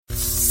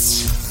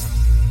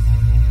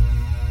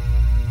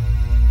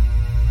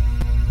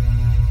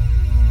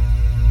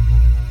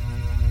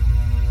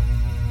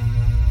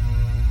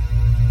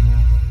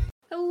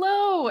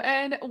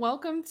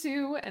welcome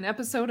to an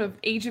episode of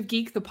Age of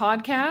Geek, the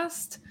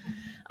podcast.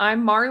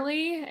 I'm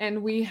Marley,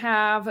 and we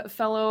have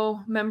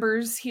fellow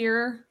members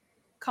here,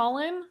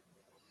 Colin.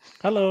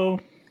 Hello.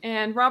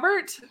 And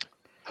Robert.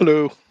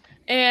 Hello.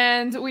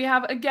 And we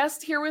have a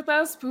guest here with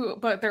us,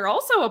 but they're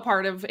also a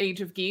part of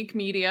Age of Geek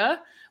Media.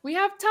 We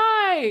have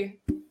Ty.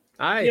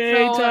 Hi.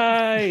 Yay,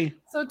 Ty.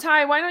 So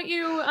Ty, why don't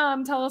you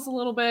tell us a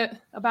little bit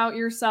about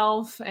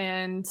yourself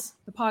and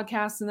the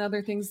podcast and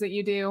other things that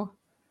you do?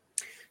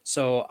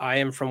 So I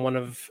am from one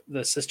of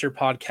the sister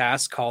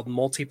podcasts called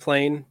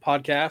Multiplane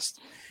Podcast,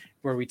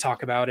 where we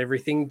talk about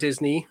everything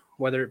Disney,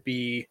 whether it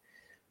be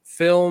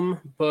film,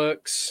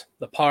 books,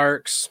 the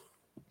parks,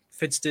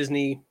 if it's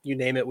Disney, you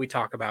name it, we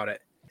talk about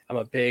it. I'm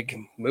a big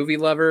movie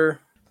lover,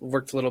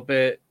 worked a little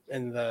bit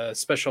in the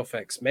special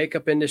effects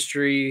makeup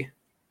industry,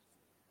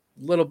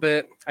 a little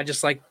bit. I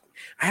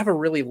have a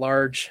really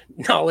large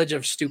knowledge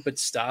of stupid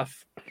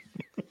stuff,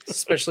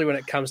 especially when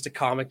it comes to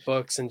comic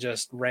books and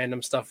just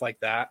random stuff like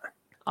that.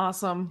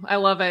 Awesome. I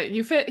love it.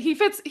 He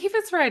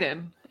fits right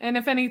in. And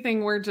if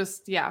anything, it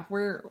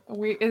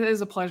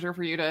is a pleasure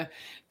for you to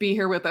be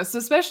here with us,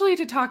 especially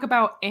to talk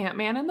about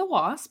Ant-Man and the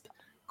Wasp,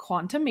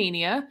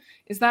 Quantumania.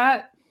 Is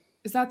that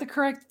the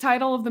correct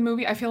title of the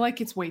movie? I feel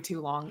like it's way too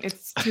long.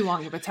 It's too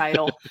long of a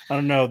title. I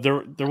don't know.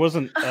 There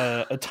wasn't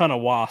a ton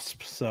of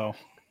Wasp, so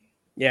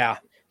yeah.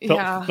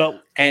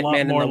 Felt a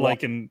lot more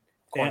like in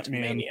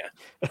Quantumania.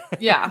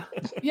 Yeah,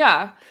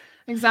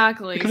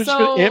 exactly. You could have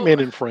just been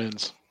Ant-Man and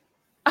Friends.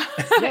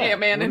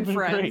 Ant-Man and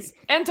Friends.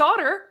 And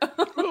Daughter.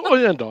 Oh,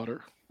 yeah, and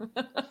Daughter.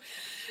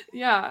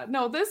 Yeah,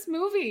 no, this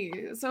movie.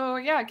 So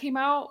yeah, it came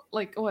out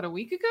like a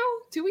week ago?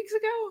 2 weeks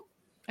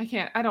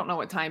ago? I don't know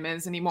what time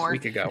is anymore. A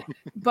week ago.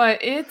 But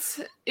it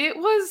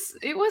was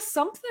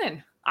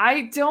something.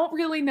 I don't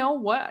really know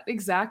what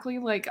exactly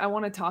I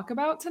want to talk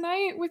about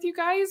tonight with you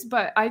guys,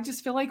 but I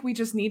just feel like we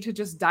just need to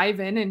just dive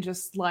in and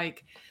just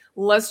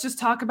let's just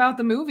talk about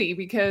the movie,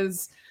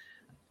 because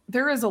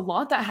there is a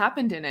lot that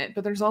happened in it,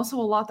 but there's also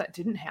a lot that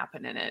didn't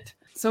happen in it.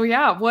 So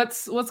yeah,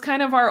 what's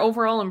kind of our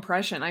overall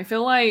impression? I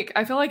feel like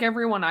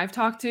everyone I've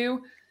talked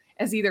to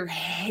has either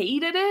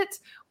hated it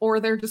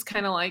or they're just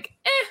kind of like,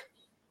 eh.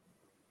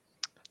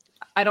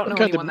 I don't know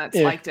anyone that's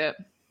liked it.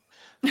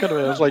 Kind of,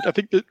 I was like, I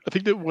think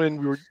that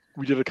when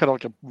we did a kind of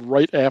like a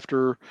right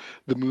after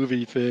the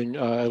movie thing,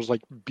 I was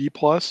like B+.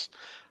 I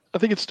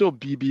think it's still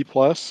B+.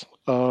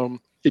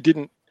 It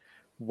didn't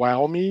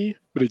wow me,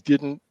 but I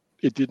didn't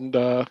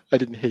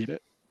hate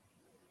it.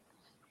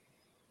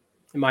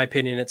 In my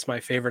opinion, it's my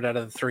favorite out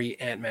of the 3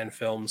 Ant-Man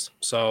films.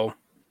 So,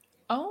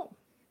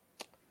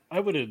 I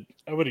would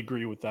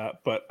agree with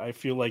that, but I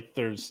feel like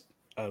there's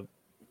a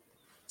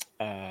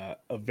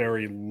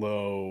very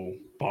low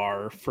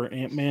bar for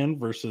Ant-Man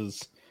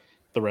versus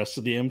the rest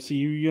of the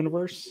MCU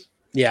universe.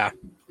 Yeah.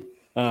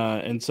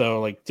 And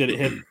so did it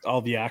hit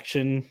all the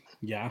action?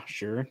 Yeah,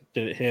 sure.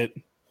 Did it hit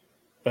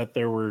that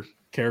there were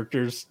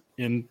characters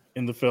in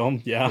the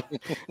film? Yeah.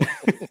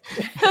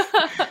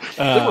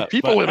 There were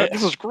people in it.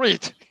 This is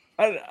great.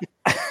 I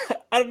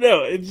don't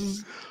know. It's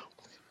just,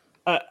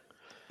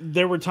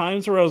 there were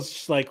times where I was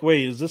just like,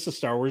 wait, is this a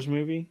Star Wars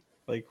movie?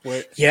 Like,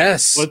 what?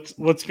 Yes.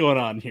 What's going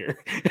on here?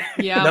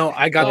 Yeah. No,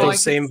 I got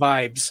those same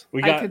vibes.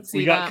 We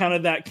got kind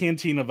of that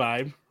Cantina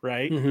vibe,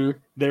 right? Mm-hmm.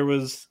 There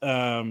was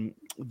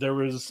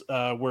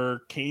where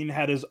Kane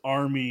had his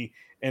army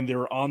and they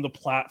were on the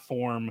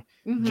platform,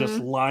 just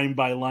line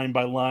by line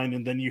by line,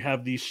 and then you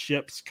have these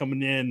ships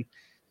coming in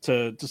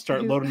to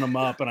start loading them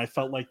up, and I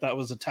felt like that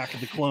was Attack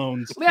of the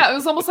Clones. Yeah, it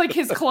was almost like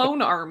his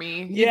clone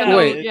army. Yeah,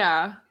 wait.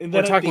 Yeah.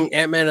 We're talking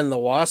Ant-Man and the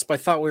Wasp. I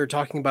thought we were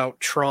talking about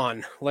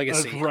Tron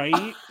Legacy,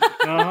 right?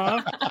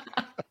 Uh-huh.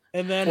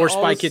 And then or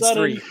Spy Kids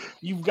 3.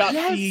 You've got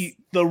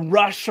the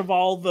rush of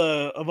all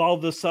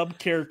the sub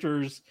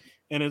characters.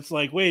 And it's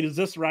like, wait, is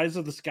this Rise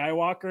of the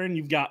Skywalker? And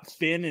you've got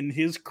Finn and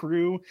his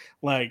crew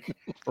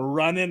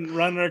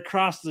running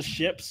across the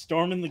ship,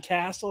 storming the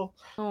castle.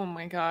 Oh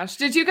my gosh!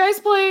 Did you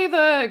guys play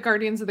the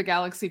Guardians of the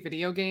Galaxy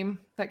video game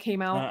that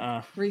came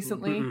out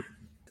recently? Mm-mm.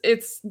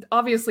 It's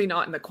obviously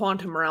not in the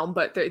quantum realm,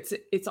 but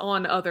it's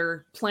on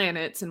other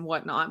planets and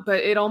whatnot.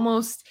 But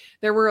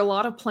there were a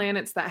lot of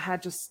planets that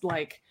had just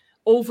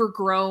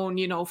overgrown,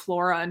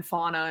 flora and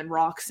fauna and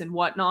rocks and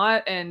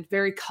whatnot, and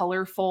very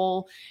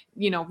colorful,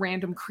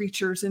 random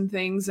creatures and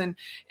things. And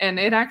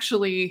it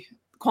actually,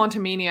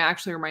 Quantumania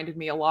actually reminded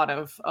me a lot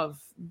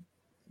of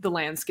the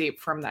landscape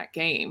from that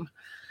game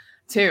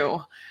too.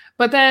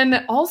 But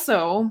then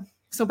also,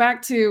 so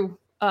back to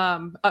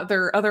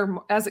other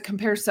as it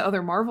compares to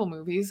other Marvel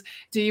movies,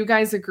 do you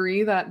guys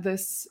agree that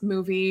this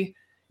movie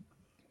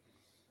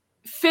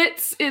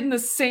fits in the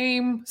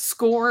same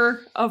score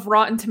of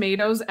Rotten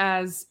Tomatoes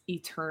as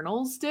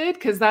Eternals did?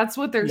 Because that's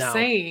what they're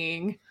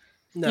saying.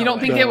 No you don't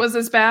think it was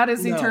as bad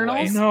as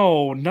Eternals?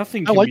 No,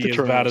 nothing can be as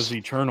bad as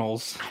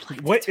Eternals.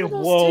 What?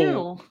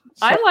 Whoa! Too.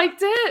 I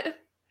liked it.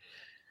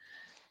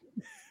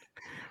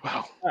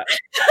 Wow.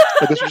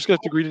 I guess we're just going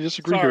to agree to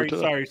disagree here.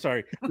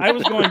 Sorry. I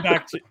was going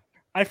back to...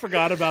 I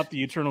forgot about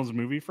the Eternals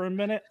movie for a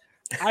minute.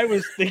 I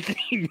was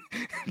thinking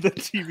the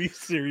TV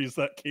series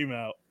that came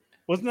out.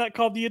 Wasn't that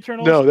called the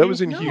Eternals? No, that too?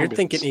 was in No. You're Humans.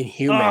 thinking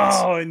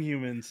Inhumans. Oh,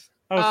 Inhumans.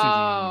 I was thinking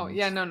Oh, Inhumans.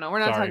 yeah, no, we're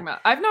not Sorry. talking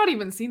about. I've not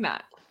even seen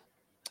that.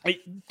 It's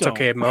It's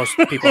okay. Most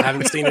people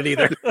haven't seen it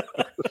either.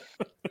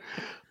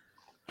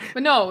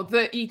 But no,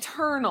 the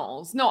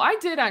Eternals. No, I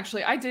did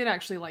actually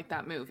like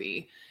that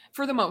movie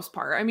for the most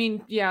part. I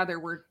mean, yeah, there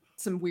were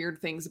some weird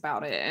things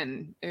about it,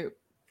 and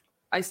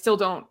I still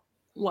don't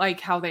like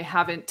how they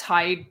haven't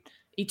tied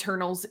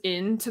Eternals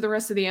into the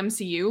rest of the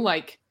MCU,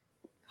 like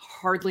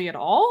hardly at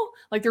all.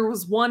 Like there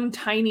was one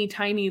tiny,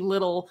 tiny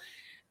little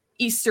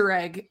Easter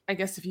egg, I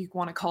guess if you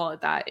want to call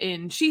it that,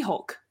 in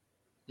She-Hulk.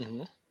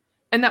 Mhm.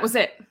 And that was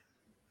it.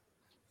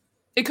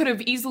 It could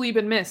have easily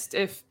been missed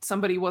if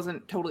somebody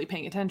wasn't totally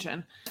paying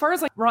attention. As far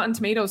as like Rotten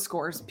Tomatoes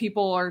scores,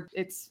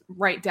 it's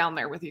right down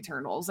there with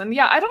Eternals. And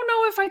yeah, I don't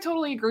know if I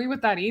totally agree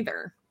with that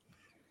either.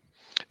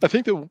 I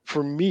think that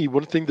for me,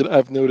 one thing that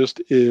I've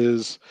noticed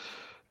is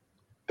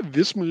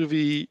this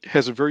movie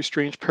has a very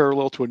strange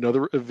parallel to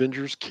another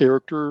Avengers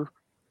character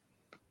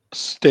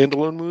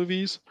standalone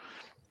movies,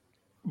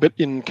 but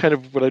in kind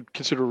of what I'd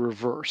consider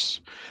reverse.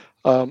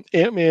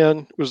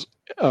 Ant-Man was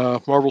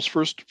Marvel's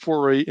first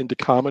foray into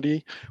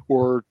comedy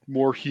or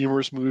more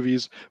humorous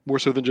movies, more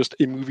so than just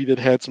a movie that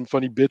had some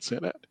funny bits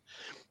in it.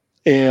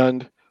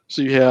 And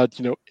so you had,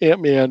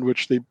 Ant-Man,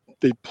 which they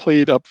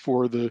played up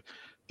for the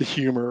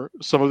humor.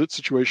 Some of it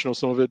situational,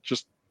 some of it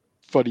just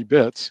funny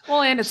bits.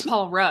 Well, and it's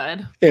Paul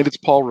Rudd. And it's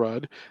Paul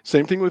Rudd.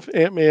 Same thing with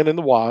Ant-Man and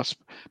the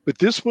Wasp. But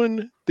this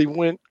one, they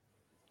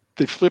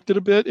flipped it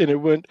a bit, and it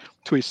went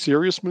to a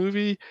serious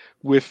movie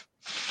with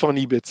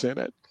funny bits in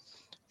it.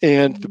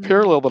 And the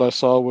parallel that I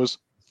saw was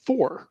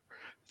Thor.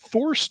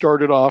 Thor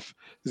started off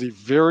as a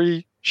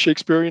very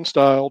Shakespearean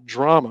style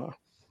drama,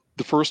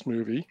 the first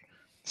movie.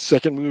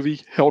 Second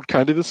movie held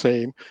kind of the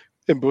same.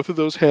 And both of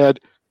those had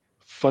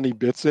funny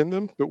bits in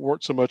them, but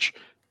weren't so much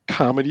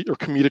comedy or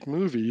comedic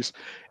movies.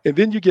 And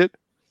then you get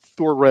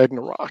Thor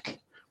Ragnarok.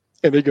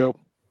 And they go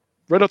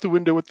right out the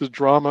window with the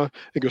drama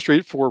and go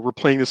straight for, we're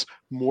playing this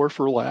more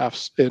for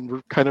laughs. And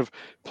we're kind of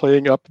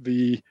playing up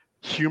the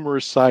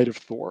humorous side of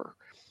Thor.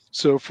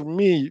 So for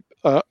me,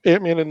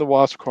 Ant-Man and the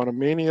Wasp,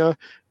 Quantumania,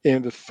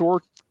 and the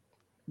Thor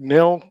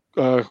now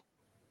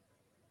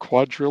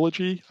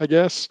quadrilogy, I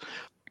guess,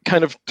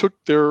 kind of took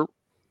their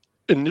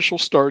initial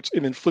starts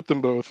and then flipped them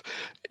both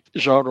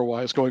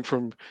genre-wise, going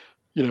from,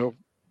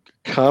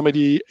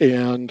 comedy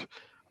and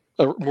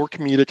more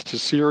comedic to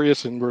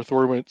serious, and where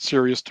Thor went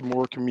serious to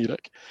more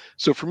comedic.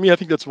 So for me, I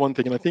think that's one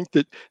thing, and I think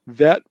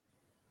that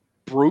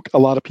broke a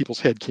lot of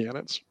people's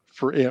headcanons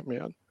for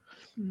Ant-Man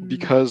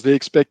because they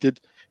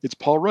expected it's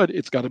Paul Rudd.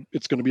 It's going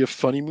to be a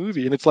funny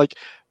movie, and it's like,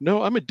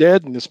 no, I'm a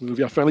dad in this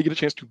movie. I finally get a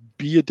chance to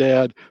be a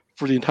dad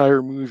for the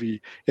entire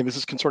movie, and this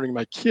is concerning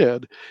my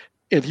kid,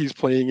 and he's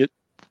playing it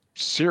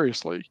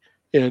seriously.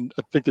 And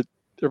I think that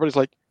everybody's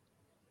like,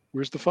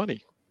 "Where's the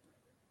funny?"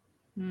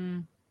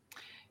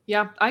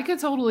 Yeah, I could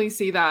totally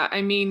see that.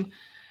 I mean,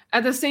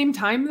 at the same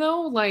time,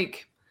 though,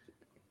 like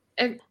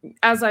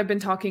as I've been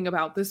talking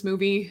about this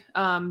movie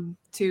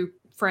to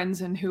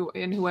friends and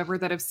whoever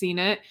that have seen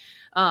it.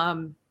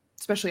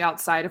 Especially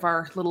outside of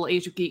our little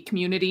Age of Geek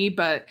community.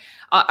 But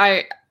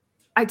I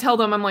tell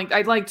them, I'm like,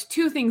 I liked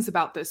two things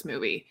about this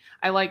movie.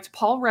 I liked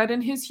Paul Rudd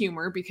and his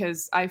humor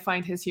because I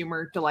find his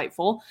humor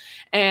delightful.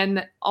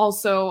 And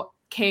also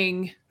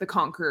Kang the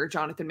Conqueror,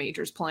 Jonathan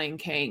Majors playing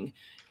Kang,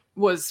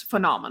 was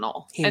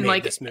phenomenal. He and made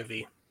like this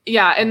movie.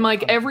 Yeah, and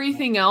like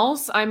everything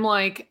else, I'm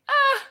like,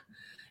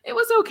 it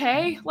was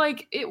okay.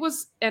 Like it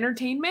was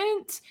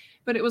entertainment,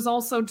 but it was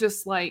also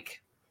just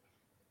like,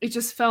 it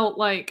just felt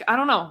like, I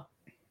don't know.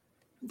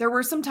 There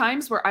were some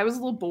times where I was a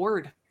little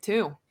bored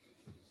too.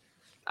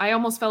 I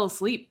almost fell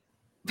asleep.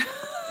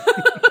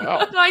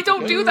 Wow. I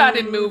don't do that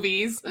in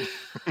movies.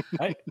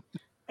 I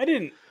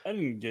didn't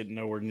get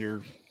nowhere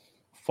near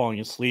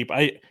falling asleep.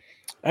 I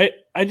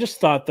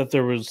just thought that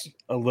there was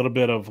a little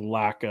bit of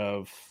lack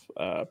of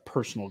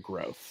personal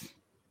growth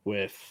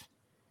with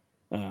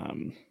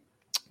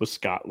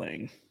Scott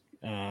Lang.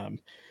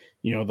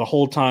 The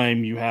whole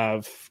time you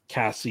have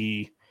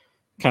Cassie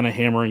kind of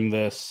hammering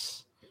this,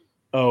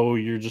 oh,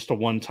 you're just a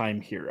one-time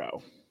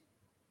hero,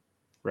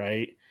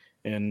 right?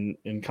 And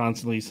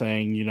constantly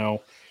saying,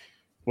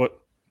 what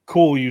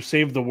cool, you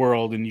saved the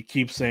world, and you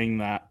keep saying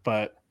that,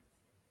 but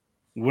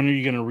when are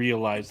you going to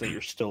realize that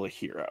you're still a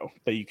hero,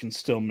 that you can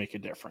still make a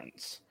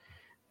difference?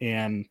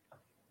 And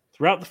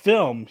throughout the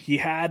film, he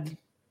had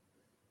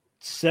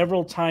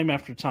several time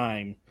after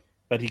time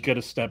that he could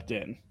have stepped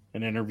in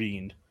and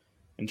intervened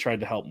and tried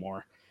to help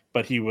more,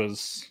 but he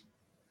was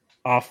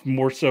off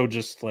more so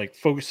just like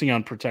focusing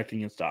on protecting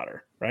his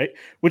daughter, right?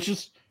 Which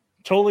is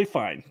totally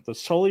fine.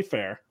 That's totally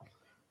fair.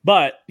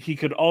 But he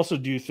could also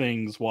do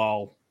things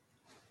while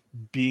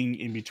being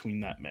in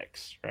between that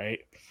mix, right?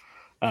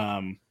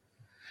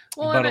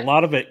 But a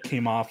lot of it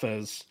came off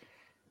as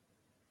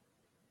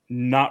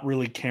not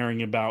really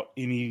caring about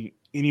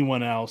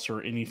anyone else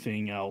or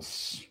anything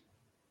else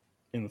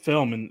in the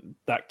film, and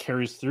that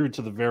carries through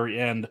to the very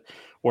end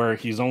where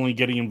he's only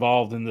getting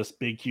involved in this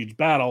big, huge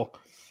battle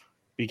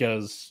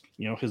because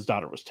his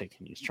daughter was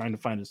taken. He's trying to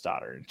find his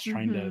daughter and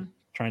trying to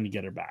trying to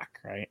get her back,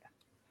 right?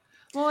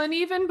 Well, and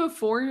even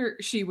before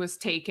she was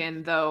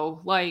taken,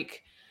 though,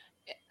 like,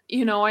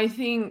 you know, I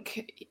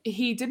think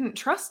he didn't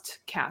trust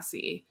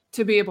Cassie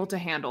to be able to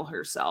handle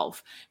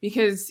herself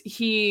because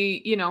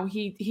he, you know,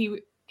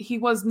 he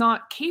was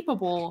not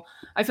capable.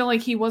 I feel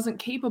like he wasn't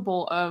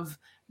capable of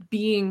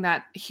being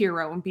that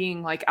hero and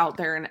being like out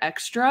there and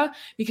extra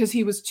because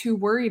he was too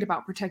worried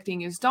about protecting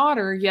his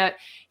daughter. Yet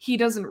he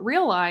doesn't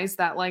realize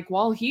that, like,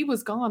 while he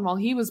was gone, while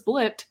he was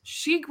blipped,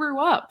 she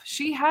grew up.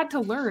 She had to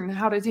learn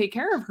how to take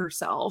care of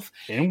herself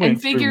And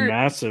went through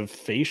massive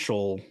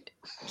facial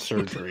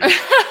surgery.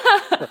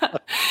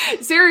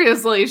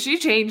 Seriously, she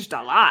changed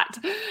a lot.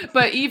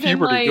 But even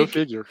Puberty, like, go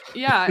figure.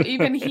 Yeah,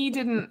 even he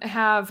didn't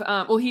have.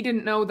 Well, he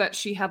didn't know that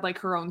she had like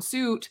her own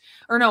suit,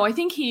 or no, I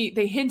think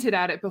they hinted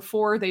at it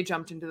before they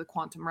jumped into the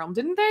quantum realm,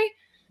 didn't they?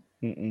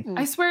 Mm-mm.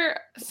 I swear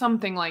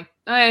something like.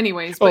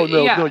 Anyways, Oh but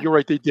no, yeah, no, you're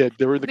right. They did.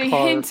 They were in the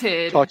car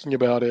hinted, talking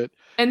about it,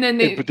 and then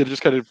but they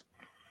just kind of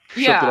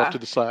shoved it off to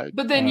the side.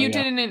 But then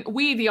didn't.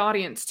 We, the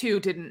audience, too,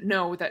 didn't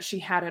know that she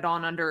had it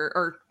on under,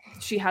 or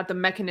she had the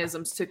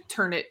mechanisms to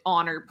turn it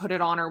on or put it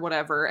on or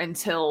whatever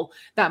until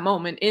that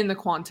moment in the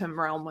quantum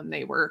realm when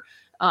they were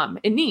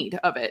in need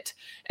of it.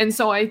 And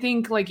so I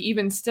think, like,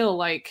 even still,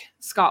 like,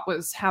 Scott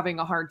was having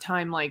a hard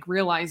time, like,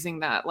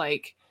 realizing that,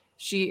 like,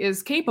 she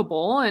is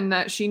capable and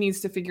that she needs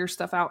to figure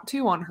stuff out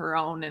too on her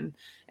own and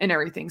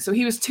everything. So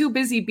he was too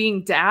busy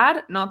being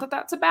dad. Not that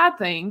that's a bad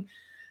thing,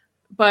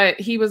 but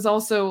he was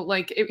also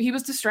like, he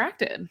was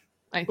distracted.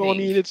 I think. Well, I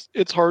mean,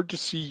 it's hard to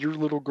see your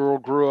little girl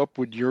grow up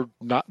when you're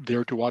not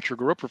there to watch her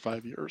grow up for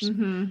 5 years,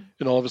 and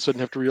all of a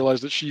sudden have to realize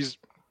that she's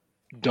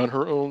done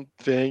her own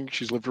thing,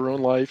 she's lived her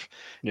own life,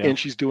 and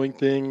she's doing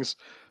things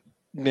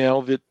now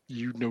that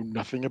you know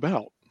nothing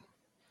about.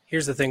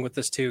 Here's the thing with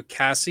this too,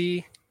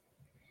 Cassie.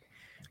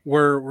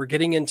 We're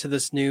getting into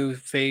this new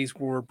phase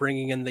where we're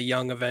bringing in the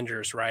young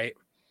Avengers, right?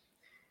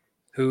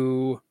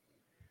 Who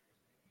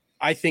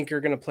I think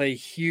are going to play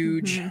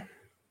huge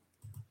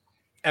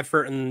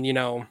effort in, you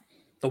know,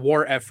 the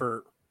war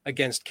effort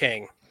against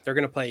King. They're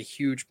going to play a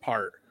huge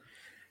part.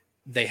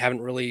 They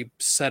haven't really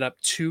set up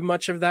too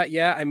much of that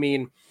yet. I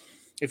mean,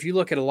 if you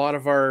look at a lot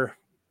of our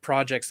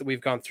projects that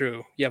we've gone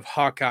through, you have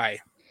Hawkeye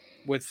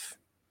with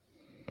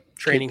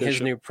training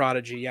his new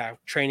prodigy. Yeah,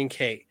 training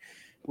Kate.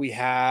 We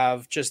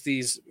have just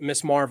these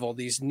Miss Marvel,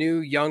 these new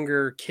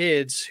younger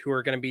kids who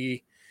are going to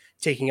be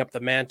taking up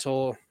the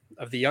mantle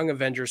of the young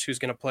Avengers, who's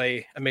going to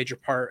play a major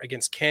part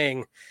against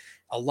Kang.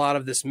 A lot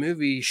of this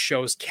movie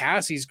shows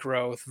Cassie's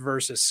growth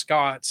versus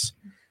Scott's.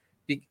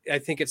 I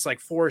think it's like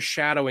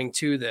foreshadowing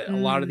too that a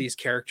lot of these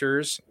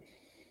characters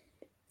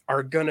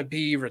are going to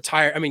be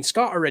retired. I mean,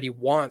 Scott already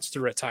wants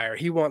to retire.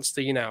 He wants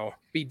to, you know,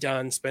 be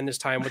done, spend his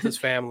time with his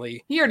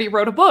family. He already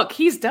wrote a book.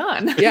 He's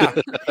done. Yeah.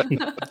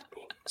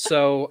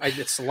 So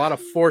it's a lot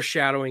of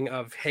foreshadowing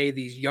of, hey,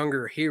 these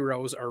younger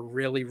heroes are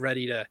really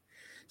ready to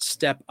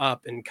step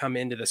up and come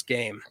into this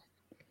game.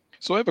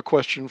 So I have a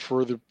question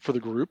for the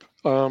group.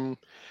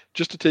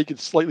 Just to take a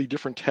slightly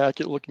different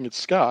tack at looking at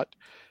Scott,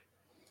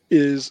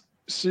 is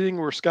seeing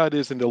where Scott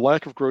is and the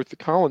lack of growth that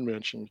Colin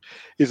mentioned.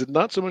 Is it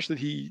not so much that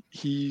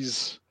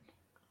he's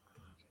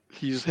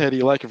had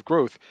a lack of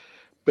growth,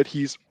 but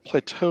he's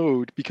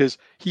plateaued because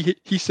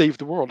he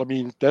saved the world? I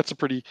mean, that's a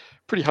pretty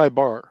high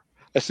bar.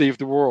 I saved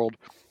the world.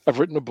 I've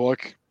written a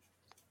book.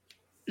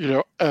 You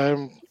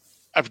know,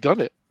 I've done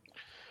it,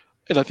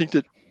 and I think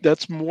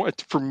that's more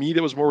for me.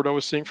 That was more what I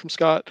was seeing from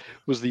Scott,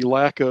 was the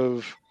lack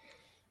of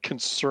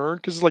concern,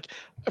 because it's like,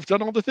 I've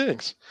done all the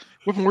things.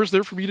 What more is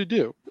there for me to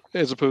do?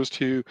 As opposed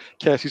to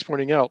Cassie's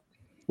pointing out,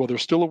 well,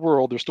 there's still a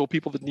world. There's still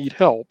people that need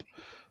help.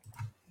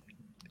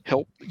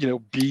 Help, you know,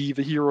 be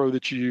the hero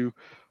that you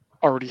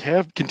already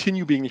have.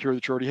 Continue being the hero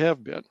that you already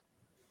have been.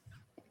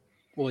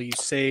 Well, you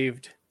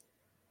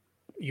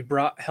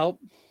brought help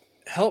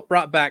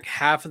brought back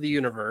half of the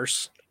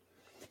universe.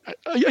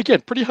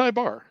 Again, pretty high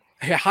bar.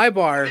 A high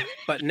bar,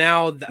 but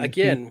now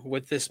again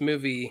with this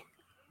movie,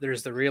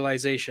 there's the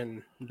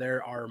realization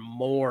there are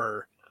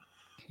more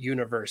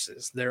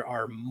universes. There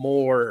are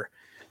more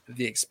of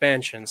the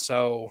expansion.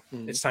 So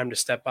it's time to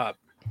step up.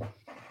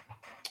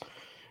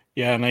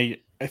 Yeah, and I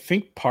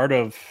think part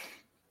of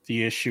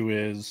the issue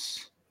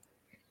is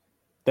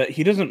that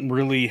he doesn't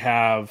really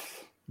have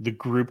the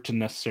group to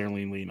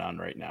necessarily lean on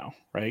right now,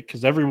 right?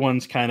 Because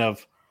everyone's kind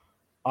of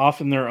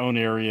off in their own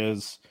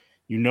areas.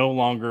 You no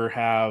longer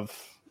have,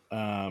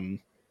 you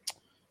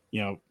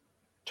know,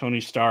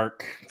 Tony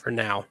Stark. For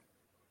now.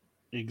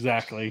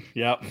 Exactly.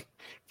 Yep.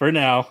 For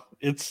now.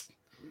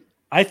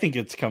 I think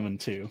it's coming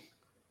too.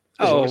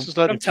 Oh,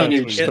 I'm telling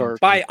you,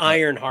 by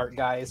Ironheart,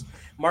 guys.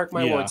 Mark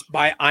my words.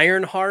 By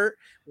Ironheart,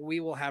 we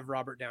will have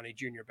Robert Downey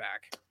Jr.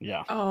 back.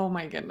 Yeah. Oh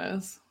my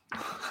goodness.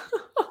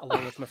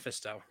 Along with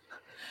Mephisto.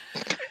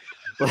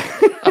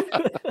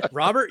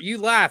 Robert, you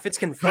laugh. It's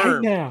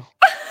confirmed. Right now.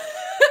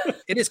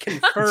 It is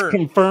confirmed. It's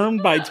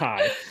confirmed by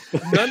Ty.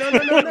 No.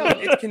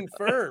 It's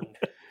confirmed.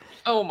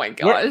 Oh my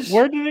gosh.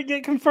 Where did it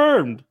get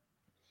confirmed?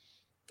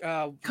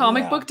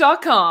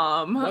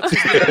 Comicbook.com.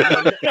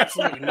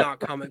 Absolutely not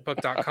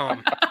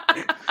comicbook.com.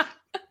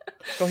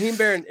 Coheed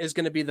Baron is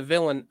going to be the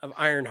villain of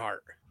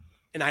Ironheart.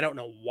 And I don't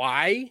know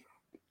why,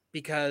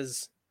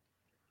 because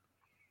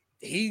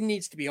he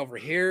needs to be over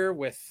here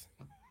with,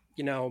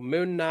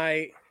 Moon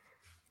Knight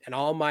and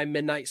all my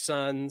Midnight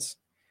Suns.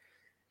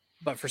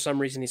 But for some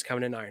reason, he's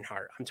coming in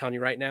Ironheart. I'm telling you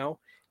right now.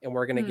 And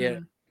we're going to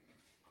get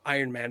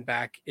Iron Man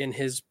back in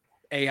his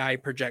AI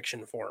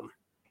projection form.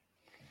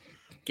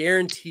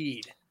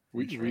 Guaranteed.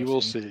 We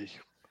will see.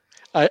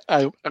 I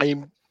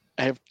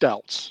have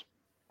doubts.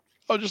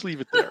 I'll just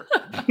leave it there.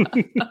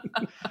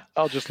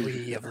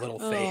 We have little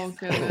faith. Oh,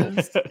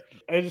 goodness.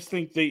 I just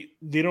think they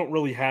don't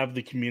really have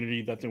the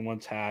community that they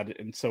once had,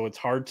 and so it's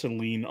hard to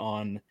lean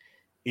on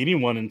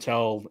anyone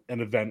until an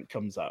event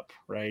comes up,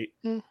 right?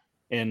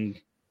 And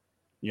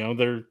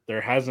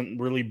there hasn't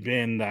really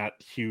been that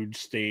huge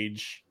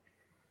stage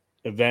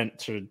event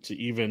to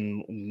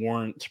even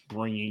warrant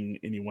bringing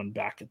anyone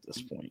back at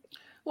this point.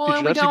 Well, did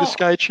you not see the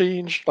sky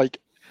change? Like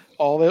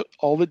all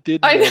that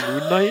did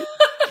Moon Knight.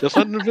 That's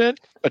not an event.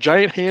 A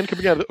giant hand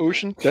coming out of the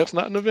ocean. That's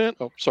not an event.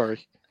 Oh,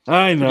 sorry.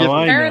 I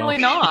know. Apparently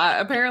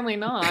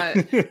not.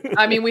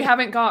 I mean, we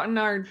haven't gotten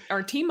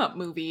our team up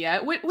movie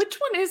yet. Which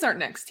one is our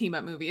next team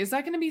up movie? Is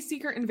that going to be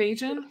Secret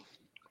Invasion?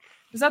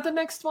 Is that the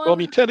next one? Well, I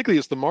mean, technically,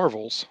 it's the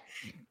Marvels.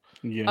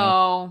 Yeah.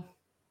 Oh.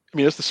 I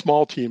mean, it's the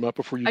small team up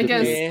before you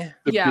get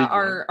the big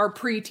our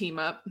pre-team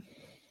up.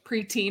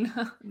 Pre-teen.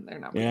 They're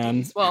not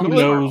pre-teens. Well, who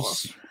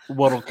knows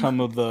what'll come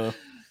of the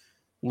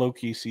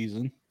Loki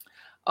season.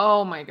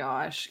 Oh my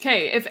gosh.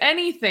 Okay, if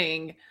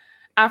anything,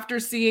 after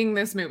seeing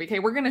this movie, okay,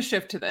 we're gonna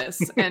shift to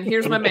this, and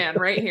here's my man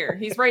right here.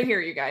 He's right here,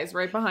 you guys,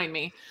 right behind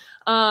me.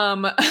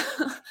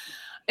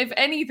 If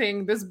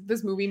anything,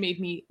 this movie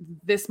made me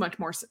this much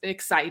more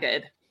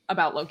excited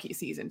about Loki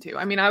season 2.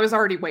 I mean, I was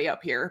already way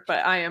up here,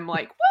 but I am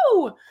like,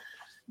 woo,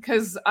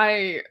 because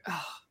the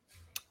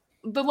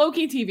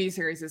Loki TV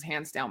series is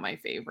hands down my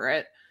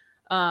favorite,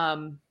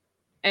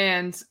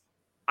 and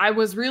I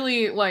was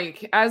really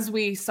like, as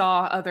we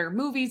saw other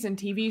movies and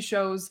TV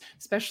shows,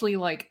 especially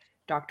like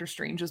Doctor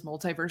Strange's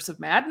Multiverse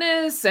of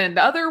Madness and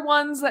other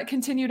ones that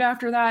continued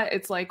after that,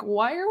 it's like,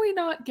 why are we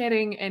not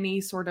getting any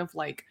sort of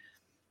like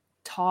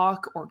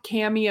talk or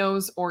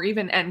cameos or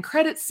even end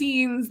credit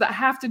scenes that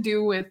have to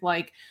do with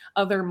like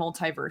other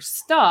multiverse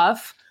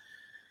stuff?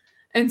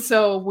 And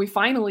so we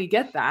finally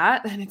get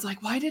that, and it's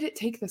like, why did it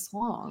take this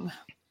long?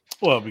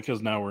 Well,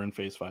 because now we're in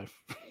phase 5.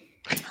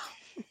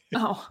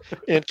 Oh,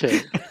 and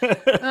King.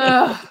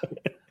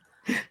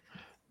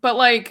 But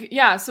like,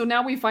 yeah, so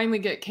now we finally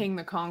get King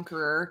the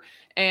Conqueror,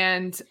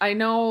 and I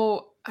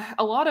know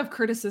a lot of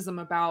criticism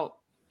about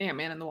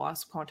Ant-Man and the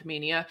Wasp: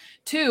 Quantumania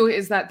too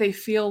is that they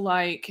feel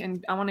like,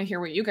 and I want to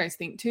hear what you guys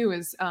think too,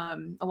 is a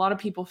lot of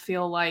people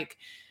feel like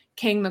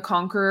King the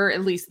Conqueror,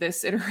 at least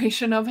this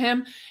iteration of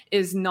him,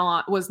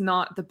 was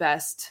not the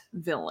best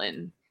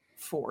villain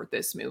for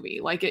this movie.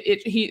 Like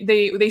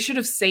they should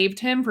have saved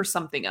him for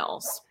something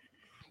else.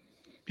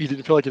 He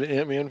didn't feel like an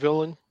Ant-Man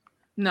villain?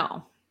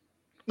 No,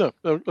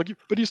 but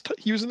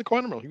he was in the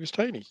quantum realm. He was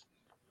tiny.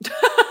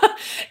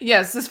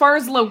 Yes, as far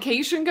as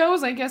location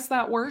goes, I guess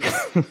that works.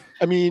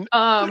 I mean,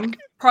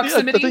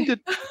 proximity. Yeah,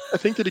 I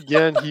think that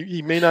again,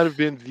 he may not have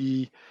been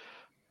the.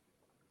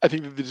 I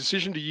think that the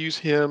decision to use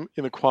him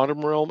in the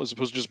quantum realm as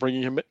opposed to just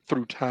bringing him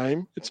through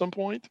time at some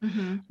point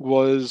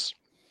was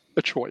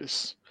a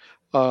choice.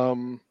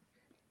 I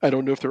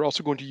don't know if they're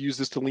also going to use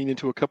this to lean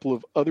into a couple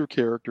of other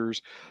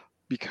characters,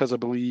 because I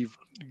believe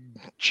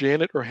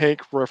Janet or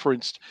Hank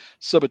referenced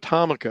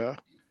Subatomica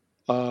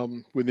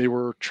when they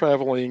were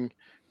traveling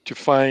to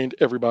find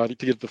everybody,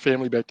 to get the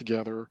family back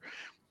together.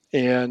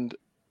 And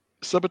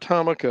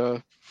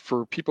Subatomica,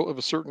 for people of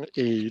a certain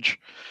age,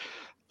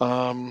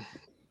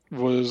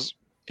 was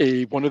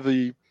one of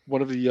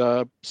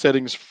the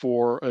settings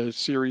for a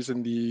series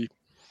in the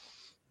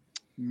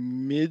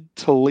mid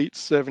to late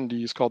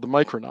 70s called the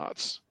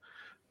Micronauts.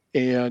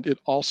 And it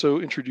also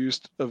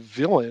introduced a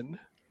villain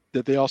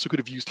that they also could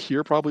have used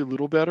here probably a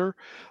little better,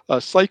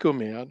 Psycho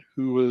Man,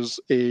 who was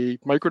a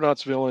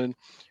Micronauts villain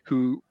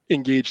who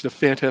engaged the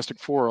Fantastic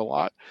Four a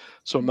lot.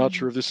 So I'm not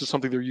sure if this is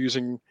something they're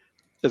using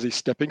as a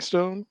stepping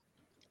stone,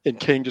 and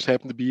Kang just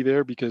happened to be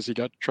there because he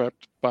got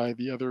trapped by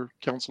the other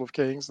Council of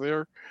Kangs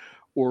there,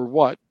 or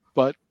what.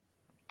 But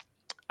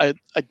I'm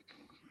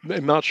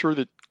not sure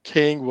that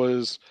Kang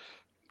was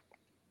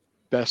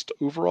best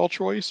overall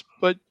choice,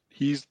 but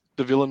he's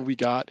the villain we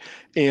got,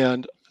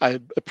 and I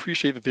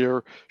appreciate that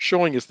they're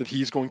showing us that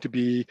he's going to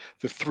be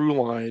the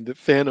through line that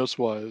Thanos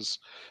was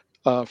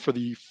for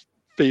the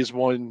Phase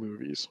 1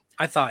 movies.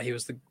 I thought he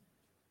was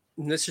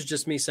this is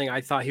just me saying,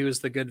 I thought he was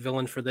the good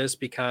villain for this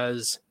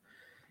because,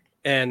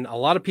 and a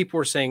lot of people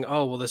were saying,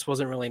 oh, well, this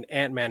wasn't really an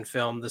Ant-Man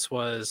film. This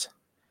was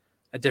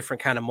a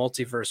different kind of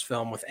multiverse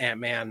film with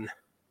Ant-Man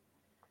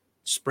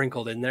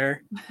sprinkled in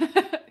there.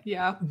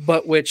 Yeah.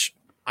 But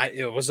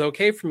it was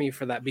okay for me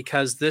for that,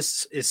 because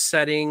this is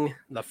setting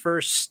the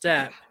first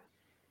step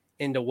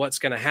into what's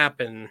going to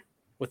happen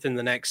within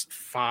the next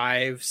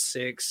 5,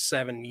 6,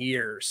 7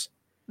 years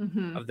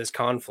of this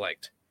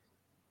conflict.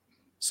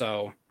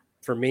 So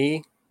for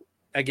me,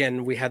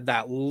 again, we had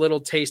that little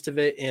taste of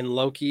it in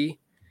Loki,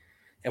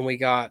 and we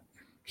got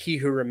He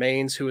Who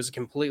Remains, who is a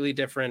completely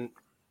different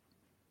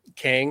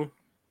Kang.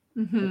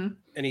 Mm-hmm.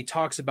 And he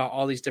talks about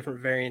all these different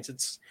variants.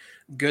 It's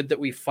good that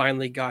we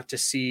finally got to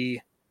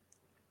see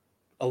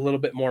a little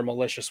bit more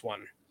malicious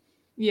one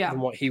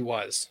than what he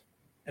was.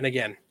 And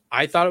again,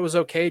 I thought it was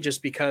okay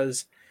just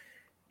because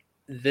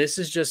this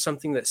is just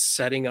something that's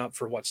setting up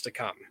for what's to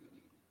come.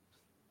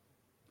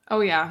 Oh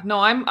yeah. No,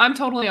 I'm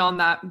totally on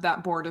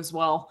that board as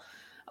well.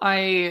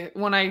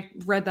 When I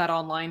read that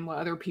online, what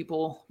other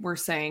people were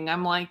saying,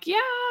 I'm like, yeah,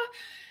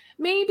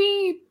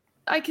 maybe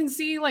I can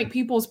see like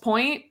people's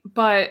point,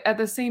 but at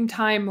the same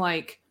time,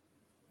 like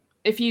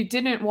if you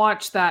didn't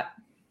watch that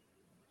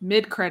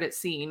mid-credit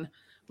scene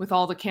with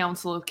all the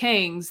Council of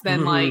Kangs,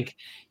 then like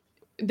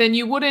then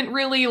you wouldn't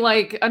really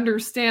like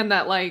understand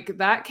that like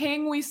that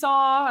Kang we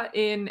saw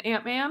in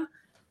Ant-Man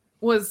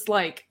was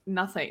like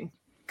nothing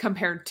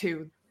compared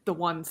to the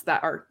ones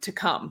that are to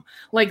come.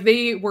 Like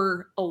they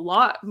were a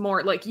lot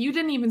more like you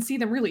didn't even see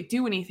them really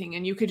do anything,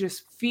 and you could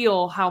just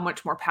feel how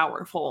much more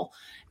powerful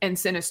and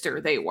sinister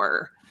they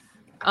were.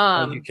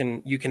 You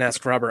can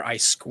ask Robert. I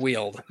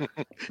squealed.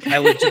 I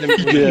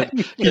legitimately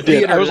did. He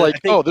did. I was like,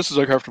 "Oh, this is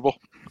uncomfortable."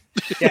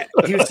 Yeah,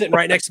 he was sitting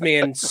right next to me,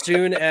 and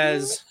soon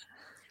as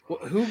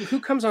who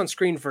comes on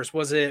screen first?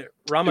 Was it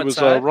Rama Tut?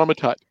 It was Rama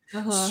Tut.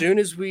 As soon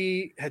as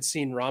we had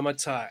seen Rama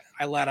Tut,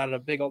 I let out a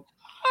big old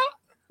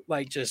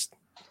like just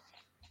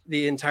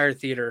the entire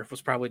theater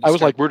was probably. I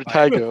was like, "Where did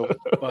Ty go?"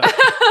 But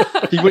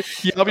he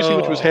obviously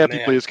went to his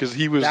happy place because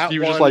he was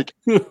just like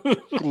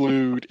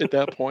glued at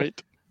that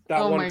point.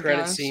 That one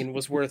credit scene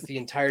was worth the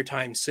entire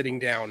time sitting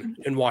down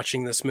and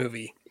watching this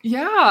movie.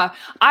 Yeah.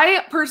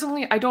 I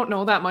personally, I don't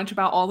know that much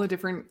about all the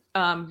different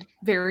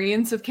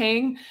variants of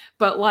Kang,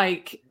 but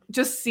like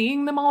just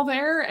seeing them all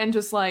there and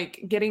just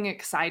like getting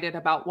excited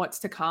about what's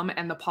to come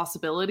and the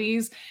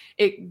possibilities,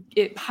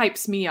 it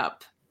hypes me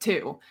up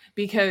too.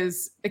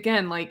 Because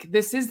again, like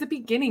this is the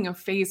beginning of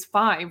phase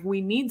 5. We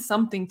need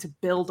something to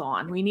build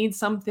on. We need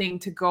something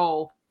to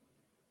go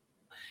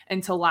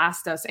and to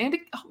last us and to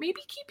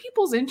maybe keep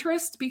people's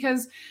interest,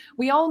 because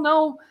we all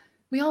know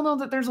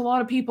that there's a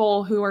lot of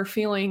people who are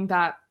feeling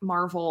that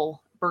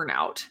Marvel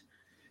burnout.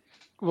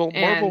 Well,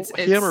 Marvel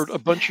hammered a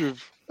bunch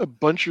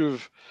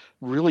of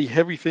really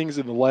heavy things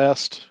in the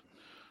last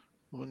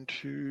 4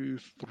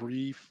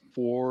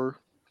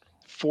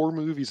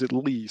 movies at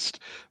least,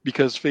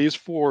 because phase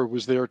 4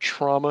 was their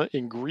trauma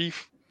and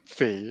grief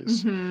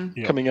phase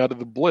coming out of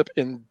the blip.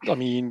 And I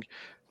mean,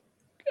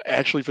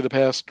 actually for the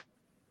past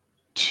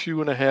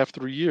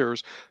 2.5-3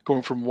 years,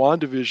 going from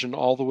WandaVision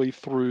all the way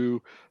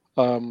through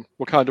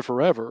Wakanda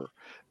Forever,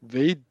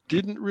 they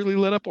didn't really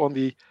let up on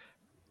the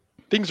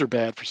things are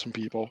bad for some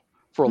people,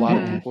 for a lot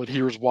of people, and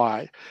here's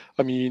why.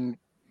 I mean,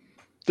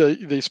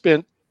 they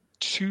spent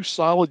 2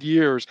 solid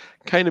years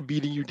kind of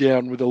beating you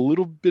down with a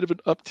little bit of an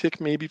uptick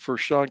maybe for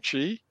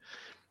Shang-Chi,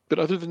 but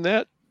other than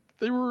that,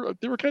 they were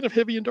kind of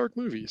heavy and dark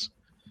movies.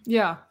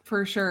 Yeah,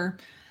 for sure.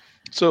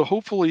 So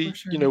hopefully,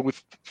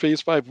 with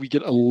phase 5, we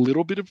get a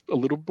little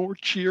more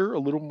cheer, a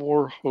little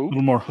more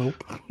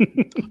hope.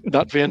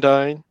 Not Van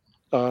Dyne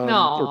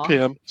or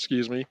Pym,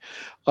 excuse me.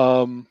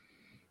 But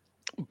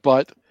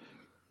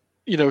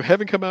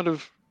having come out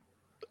of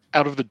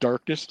the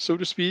darkness, so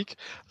to speak,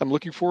 I'm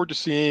looking forward to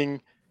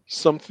seeing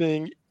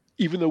something.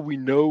 Even though we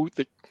know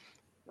that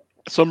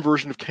some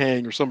version of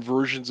Kang or some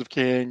versions of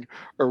Kang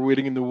are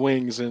waiting in the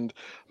wings, and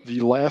the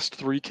last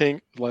 4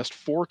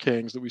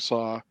 Kangs that we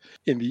saw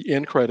in the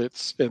end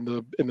credits and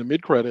in the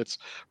mid credits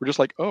were just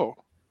like, oh,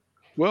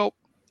 well,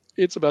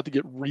 it's about to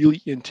get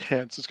really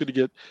intense. It's going to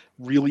get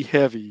really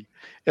heavy,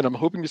 and I'm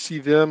hoping to see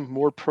them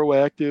more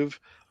proactive.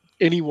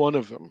 Any one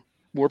of them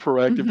more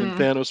proactive than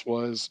Thanos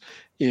was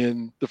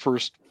in the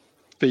first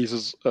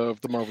phases of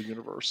the Marvel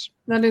Universe.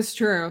 That is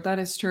true.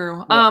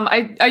 Yeah.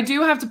 I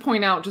do have to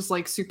point out, just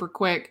like super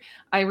quick,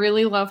 I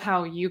really love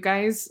how you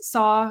guys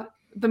saw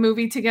the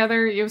movie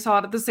together. You saw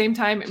it at the same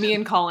time. Me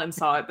and Colin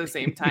saw it at the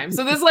same time.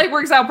 So this like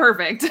works out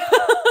perfect.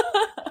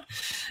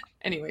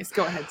 Anyways,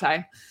 go ahead,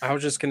 Ty. I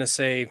was just going to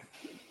say,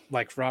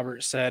 like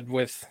Robert said,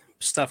 with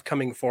stuff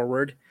coming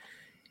forward,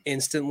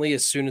 instantly,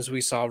 as soon as we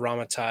saw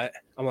Rama Tut,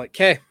 I'm like,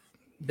 okay,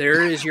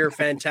 there is your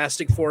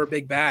Fantastic Four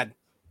big bad.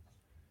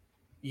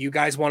 You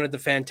guys wanted the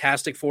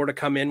Fantastic Four to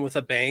come in with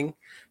a bang.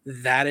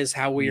 That is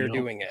how we are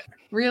doing it.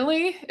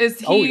 Really? Is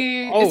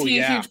he a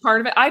huge part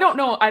of it? I don't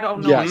know anything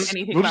we'll about just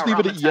leave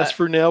it at yes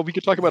for now. We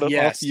could talk about it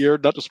off the air,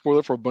 not to spoil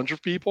it for a bunch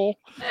of people.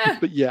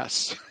 But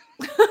yes.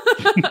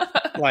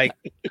 Like,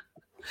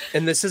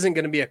 and this isn't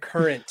going to be a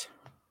current.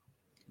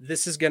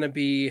 This is going to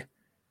be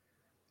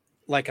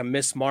like a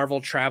Miss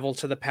Marvel travel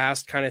to the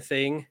past kind of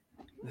thing.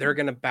 They're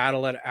going to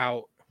battle it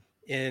out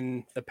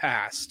in the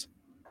past.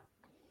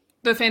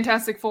 The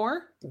Fantastic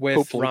Four?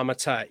 With Rama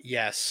Tut,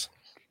 yes.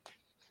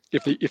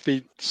 If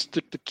they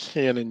stick to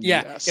canon,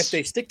 yes. If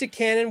they stick to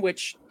canon,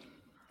 which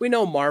we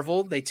know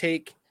Marvel, they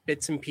take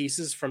bits and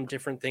pieces from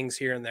different things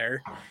here and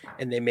there,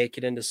 and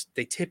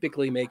they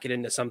typically make it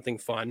into something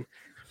fun.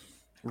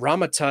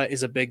 Rama Tut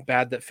is a big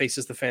bad that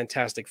faces the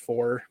Fantastic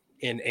Four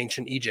in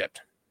ancient Egypt.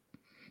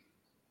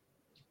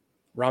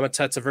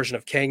 Ramatut's a version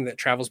of Kang that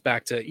travels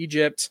back to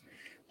Egypt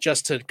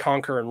just to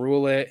conquer and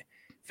rule it.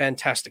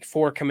 Fantastic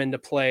Four come into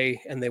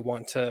play, and they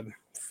want to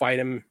fight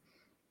him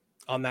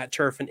on that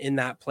turf and in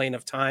that plane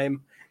of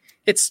time.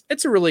 It's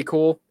a really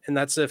cool, and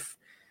that's if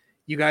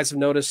you guys have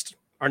noticed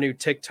our new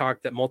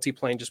TikTok that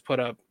Multiplane just put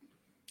up.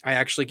 I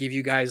actually give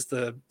you guys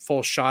the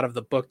full shot of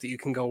the book that you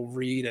can go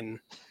read and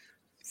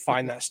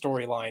find that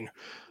storyline.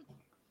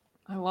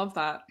 I love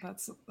that.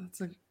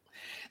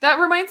 That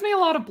reminds me a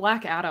lot of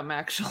Black Adam,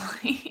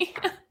 actually.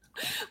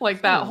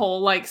 Like that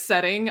whole like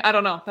setting. I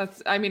don't know.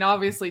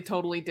 Obviously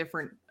totally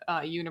different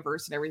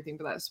universe and everything,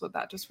 but that's what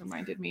that just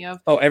reminded me of.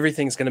 Oh,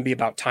 everything's going to be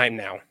about time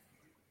now.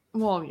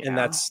 Well, yeah.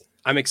 And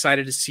I'm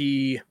excited to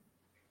see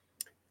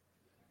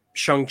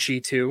Shang-Chi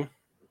too.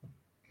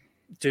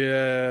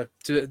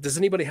 Does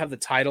anybody have the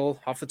title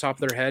off the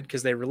top of their head?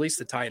 Because they released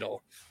the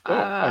title.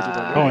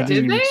 I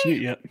didn't even see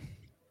it yet.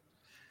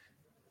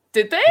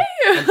 Did they?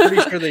 I'm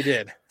pretty sure they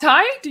did.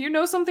 Ty, do you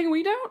know something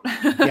we don't?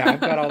 Yeah,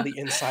 I've got all the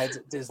insides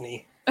at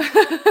Disney.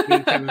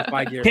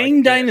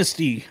 Kang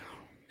Dynasty.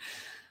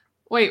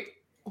 Wait,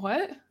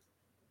 what?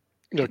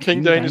 No,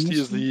 King Dynasty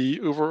is the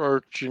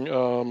overarching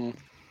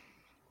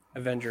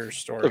Avengers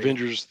story.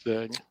 Avengers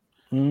thing.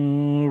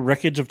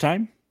 Wreckage of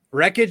Time?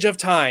 Wreckage of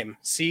Time.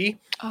 See?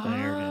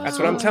 There it is. That's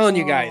what I'm telling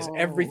you guys.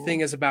 Everything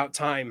is about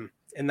time.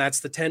 And that's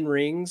the 10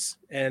 rings.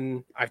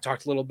 And I've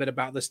talked a little bit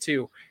about this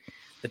too.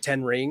 The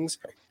 10 rings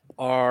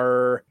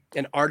are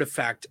an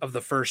artifact of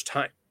the first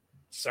time.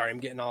 Sorry, I'm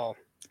getting all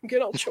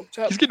choked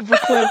up. He's getting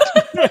verklempt.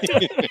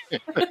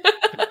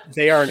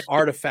 They are an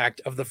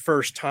artifact of the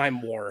first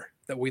time war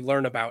that we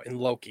learn about in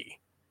Loki.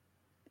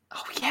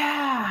 Oh,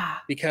 yeah.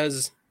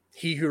 Because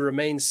He Who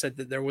Remains said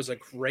that there was a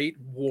great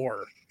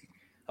war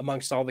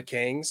amongst all the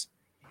kings.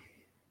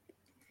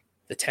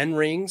 The 10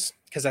 rings,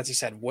 because as he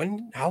said,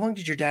 how long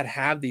did your dad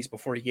have these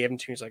before he gave them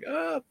to you? He's like,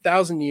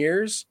 1,000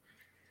 years.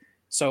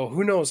 So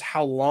who knows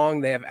how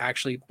long they have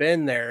actually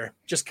been there.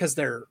 Just because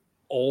they're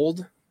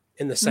old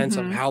in the sense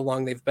of how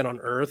long they've been on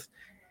Earth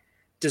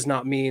does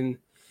not mean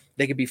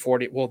they could be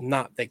 40. Well,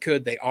 they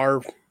could. They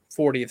are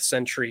 40th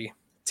century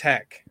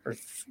tech, or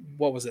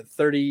what was it?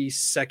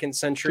 32nd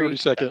century?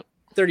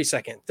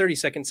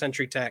 32nd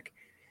century tech.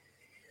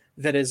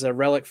 That is a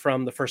relic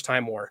from the First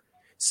Time War.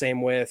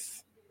 Same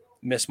with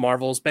Miss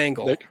Marvel's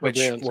bangle, which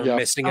we're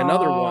missing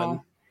another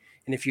one.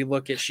 And if you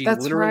look at, she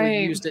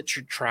literally used it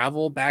to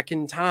travel back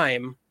in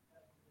time.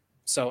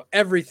 So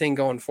everything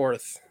going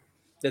forth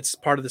that's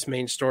part of this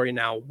main story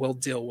now will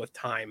deal with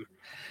time,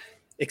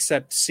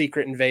 except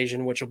Secret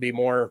Invasion, which will be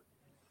more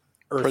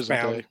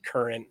Earthbound,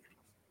 current.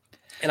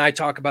 And I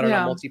talk about it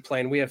on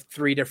Multiplane. We have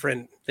 3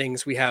 different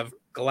things. We have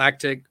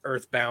Galactic,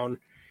 Earthbound,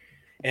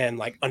 and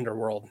like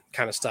Underworld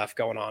kind of stuff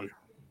going on.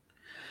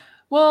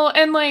 Well,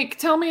 and like,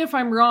 tell me if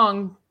I'm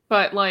wrong,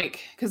 but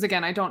like, because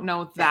again, I don't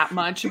know that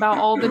much about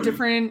all the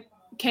different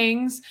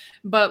kings,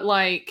 but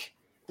like,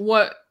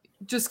 what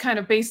just kind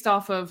of based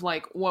off of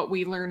like what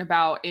we learn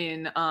about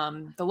in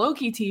the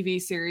Loki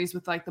TV series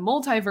with like the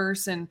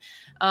multiverse and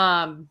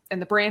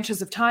the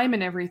branches of time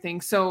and everything.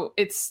 So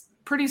it's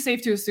pretty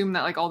safe to assume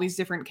that like all these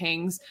different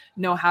kings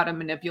know how to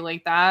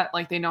manipulate that.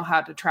 Like they know how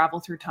to travel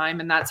through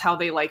time, and that's how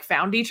they like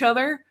found each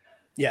other.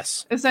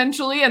 Yes.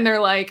 Essentially. And they're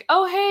like,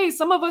 oh, hey,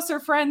 some of us are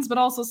friends, but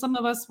also some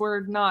of us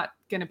were not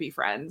going to be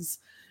friends.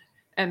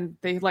 And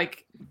they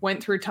like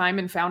went through time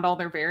and found all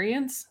their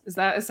variants. Is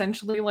that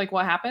essentially like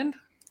what happened?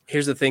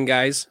 Here's the thing,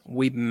 guys.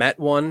 We met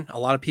one. A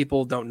lot of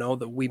people don't know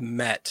that we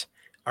met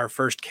our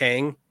first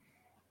Kang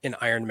in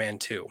Iron Man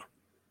 2.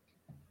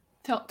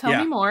 Tell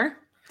me more.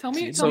 Tell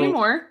me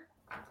more.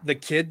 The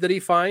kid that he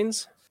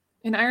finds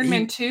in Iron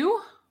Man 2?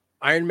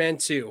 Iron Man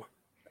 2.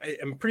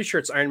 I'm pretty sure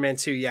it's Iron Man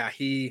 2. Yeah,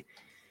 he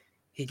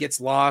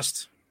gets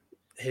lost.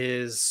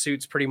 His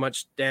suit's pretty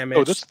much damaged.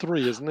 Oh, that's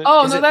 3, isn't it?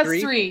 Oh, no, that's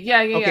 3.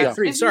 Yeah. Okay,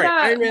 3. Sorry,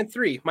 Iron Man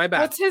 3. My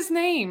bad. What's his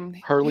name?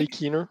 Harley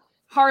Keener.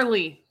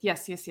 Harley.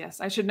 Yes.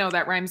 I should know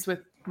that rhymes with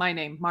my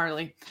name,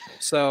 Marley.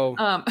 So,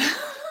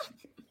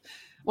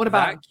 what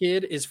about that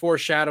kid is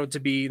foreshadowed to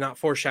be not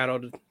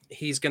foreshadowed.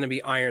 He's going to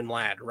be Iron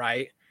Lad,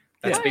 right?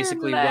 That's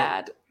basically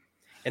what.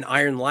 And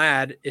Iron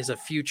Lad is a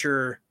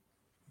future.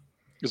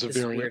 Is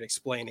weird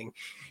explaining.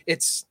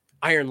 It's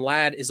Iron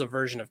Lad is a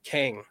version of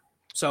Kang.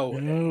 So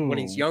when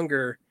he's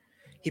younger,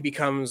 he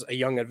becomes a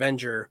young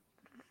Avenger,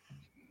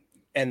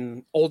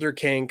 and older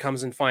Kang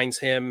comes and finds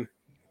him,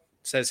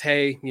 says,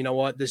 hey, you know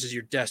what? This is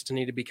your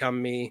destiny to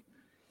become me.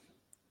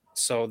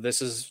 So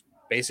this is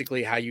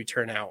basically how you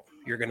turn out.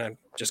 You're going to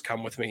just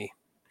come with me.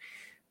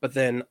 But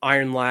then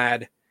Iron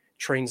Lad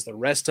trains the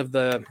rest of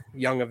the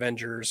young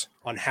Avengers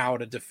on how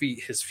to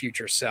defeat his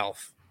future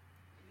self.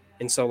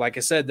 And so, like I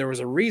said, there was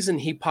a reason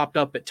he popped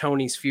up at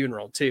Tony's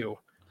funeral too.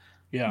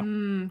 Yeah.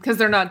 Because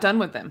they're not done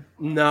with him.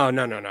 No.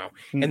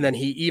 And then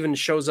he even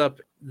shows up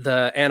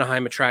the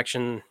Anaheim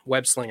attraction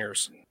Web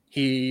Slingers.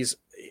 He's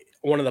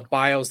one of the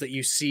bios that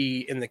you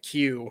see in the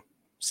queue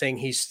saying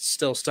he's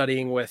still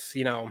studying with,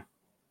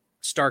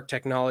 Stark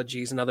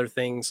Technologies and other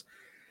things.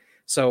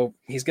 So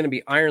he's going to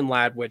be Iron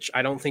Lad, which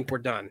I don't think we're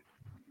done.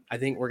 I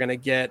think we're going to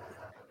get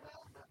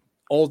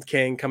old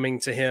king coming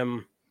to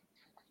him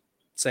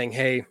saying,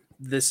 hey,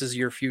 this is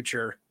your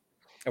future.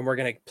 And we're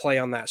going to play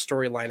on that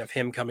storyline of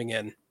him coming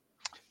in.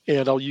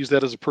 And I'll use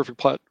that as a perfect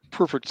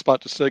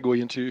spot to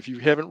segue into. If you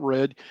haven't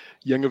read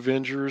Young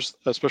Avengers,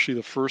 especially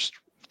the first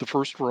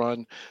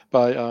run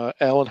by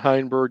Alan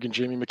Heinberg and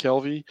Jamie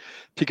McKelvey,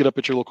 pick it up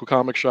at your local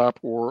comic shop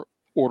or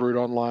order it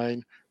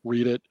online.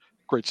 Read it.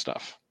 Great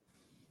stuff.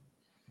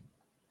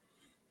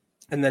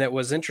 And then it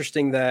was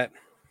interesting that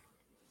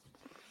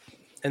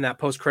in that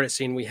post-credit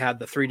scene, we had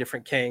the 3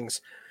 different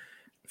kings.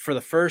 For the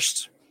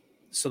first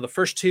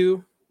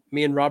two,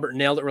 me and Robert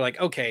nailed it. We're like,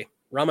 okay,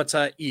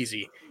 Ramatut,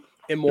 easy.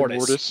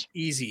 Immortus,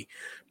 easy.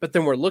 But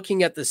then we're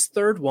looking at this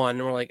third one,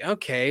 and we're like,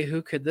 okay,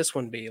 who could this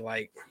one be?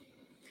 Like,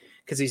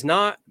 because he's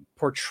not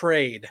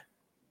portrayed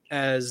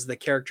as the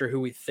character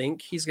who we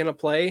think he's going to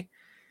play.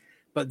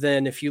 But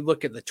then if you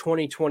look at the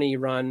 2020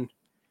 run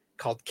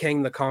called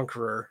King the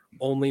Conqueror,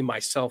 Only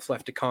Myself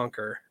Left to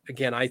Conquer.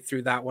 Again, I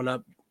threw that one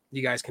up.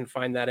 You guys can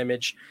find that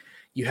image.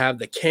 You have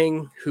the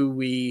king who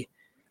we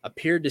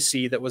appeared to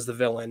see that was the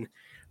villain,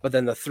 but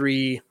then the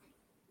 3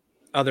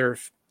 other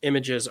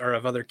images are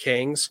of other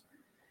kings,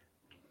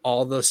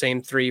 all the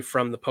same 3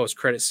 from the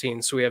post-credit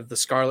scene. So we have the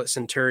Scarlet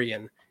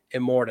Centurion,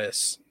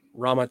 Immortus,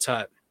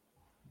 Ramatut.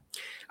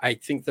 I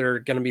think they're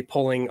going to be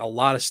pulling a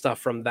lot of stuff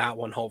from that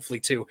one, hopefully,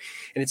 too.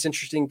 And it's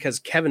interesting because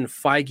Kevin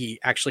Feige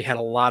actually had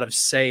a lot of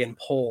say and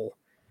pull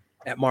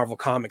at Marvel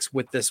Comics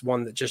with this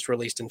one that just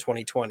released in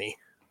 2020.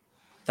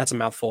 That's a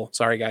mouthful.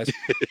 Sorry, guys.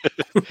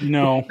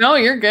 No,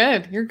 you're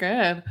good. You're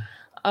good.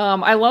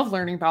 I love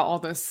learning about all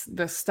this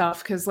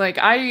stuff because, like,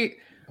 I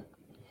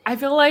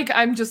feel like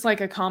I'm just like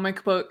a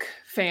comic book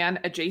fan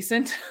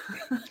adjacent.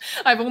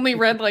 I've only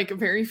read like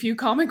very few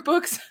comic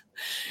books,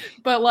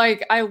 but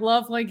like I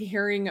love like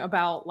hearing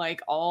about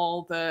like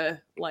all the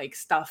like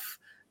stuff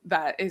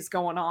that is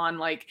going on.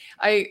 Like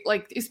I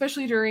like,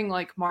 especially during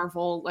like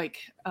Marvel, like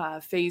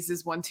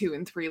phases 1, 2,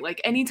 and 3,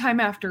 like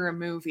anytime after a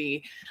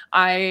movie,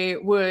 I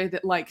would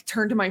like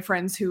turn to my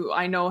friends who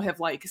I know have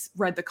like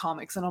read the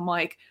comics, and I'm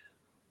like,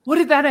 what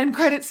did that end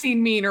credit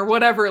scene mean, or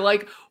whatever?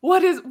 Like,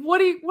 what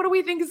do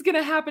we think is going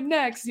to happen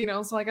next? You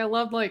know? So like, I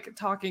love like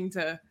talking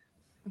to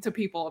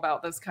people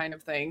about this kind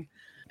of thing.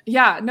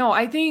 Yeah, no,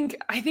 I think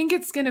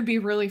it's going to be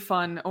really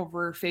fun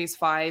over phase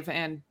 5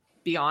 and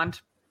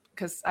beyond,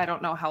 because I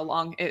don't know how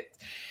long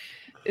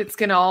it's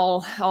going to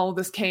all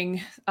this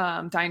King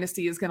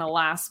dynasty is going to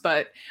last,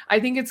 but I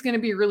think it's going to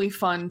be really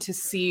fun to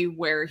see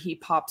where he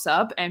pops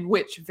up and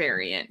which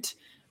variant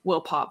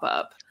will pop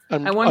up.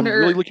 I'm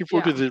really looking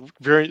forward to the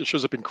variant that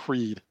shows up in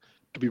Creed,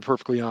 to be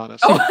perfectly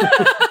honest.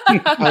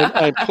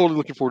 I'm totally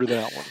looking forward to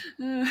that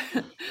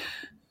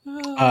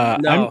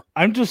one. No.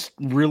 I'm just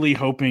really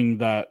hoping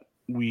that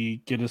we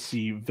get to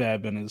see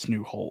Veb in his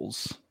new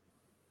holes.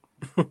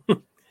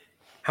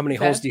 How many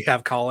holes do you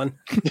have, Colin?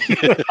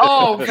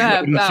 Oh,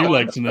 Veb. Wouldn't you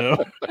like to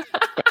know?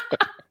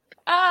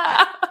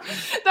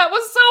 That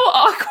was so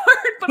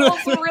awkward, but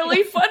also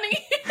really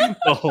funny.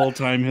 The whole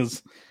time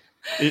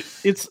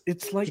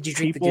it's like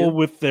people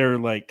with their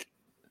like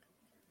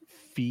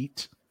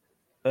feet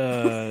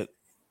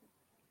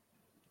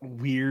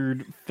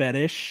weird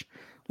fetish.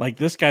 Like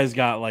this guy's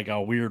got like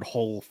a weird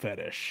hole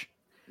fetish.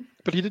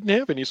 But he didn't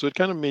have any, so it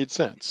kind of made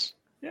sense.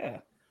 Yeah.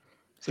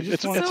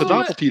 It's a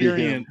novelty to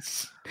him.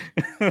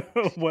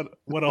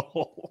 What a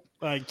hole.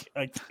 I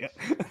can't.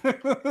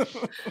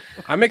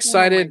 I'm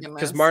excited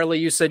because Marley,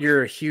 you said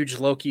you're a huge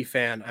Loki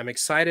fan. I'm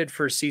excited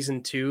for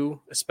season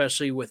 2,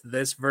 especially with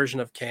this version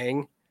of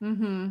Kang.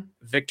 Mm-hmm.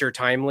 Victor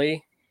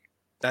Timely,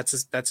 that's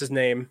his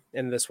name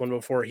in this one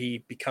before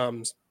he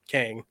becomes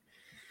Kang.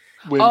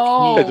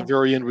 At the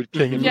very end with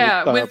King,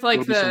 and with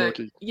like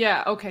the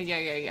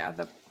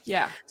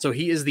So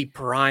he is the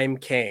prime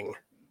King.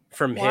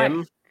 From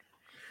him.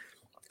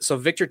 So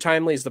Victor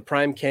Timely is the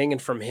prime King,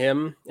 and from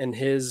him and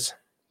his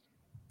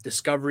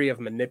discovery of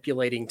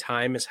manipulating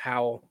time is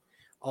how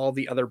all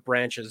the other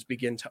branches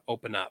begin to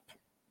open up.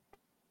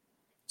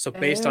 So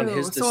based on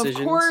his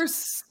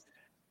decisions.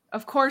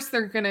 Of course,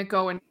 they're gonna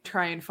go and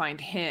try and find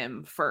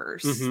him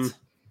first. Mm-hmm.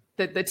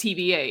 The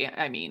TVA,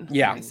 I mean.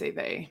 Yeah. I say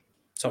they.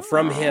 So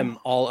from him,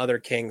 all other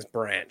kings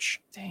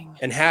branch. Dang.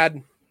 And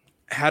had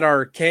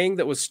our king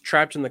that was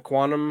trapped in the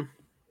quantum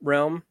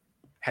realm,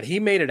 had he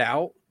made it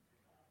out,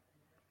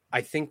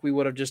 I think we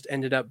would have just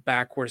ended up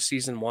back where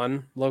season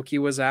 1 Loki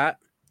was at,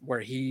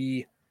 where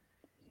he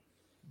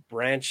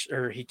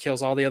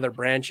kills all the other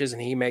branches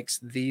and he makes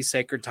the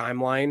sacred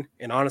timeline.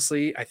 And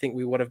honestly, I think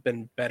we would have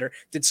been better.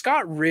 Did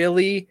Scott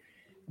really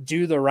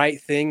do the right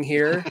thing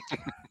here?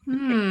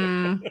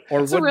 Or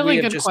that's would a really we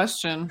have good just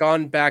question.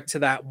 Gone back to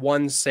that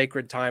one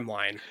sacred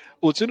timeline?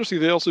 Well, it's interesting.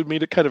 They also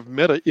made it kind of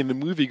meta in the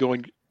movie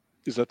going,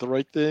 is that the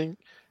right thing?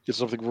 Is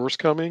something worse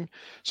coming?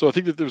 So I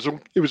think that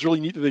it was really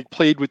neat that they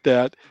played with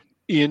that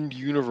in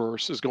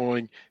universe is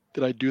going,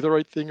 did I do the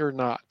right thing or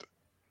not?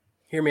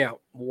 Hear me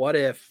out. What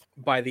if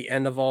by the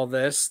end of all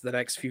this, the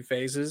next few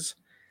phases,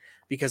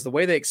 because the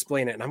way they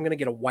explain it, and I'm going to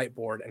get a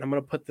whiteboard and I'm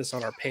going to put this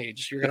on our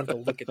page. You're going to have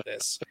to look at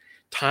this.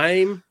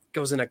 Time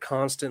goes in a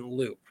constant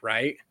loop,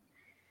 right?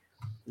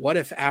 What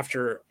if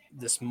after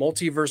this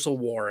multiversal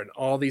war and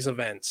all these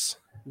events,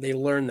 they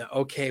learn that,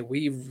 okay,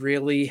 we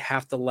really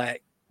have to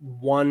let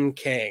one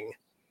Kang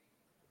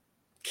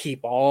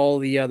keep all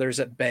the others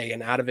at bay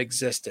and out of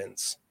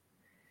existence.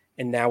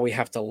 And now we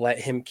have to let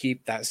him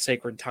keep that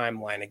sacred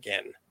timeline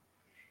again.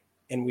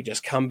 And we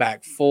just come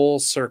back full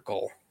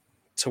circle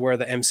to where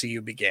the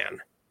MCU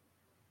began.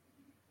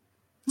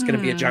 It's going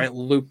to be a giant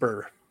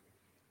looper.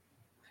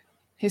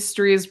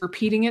 History is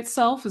repeating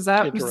itself. Is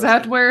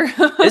that where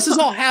this is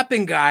all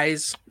happened,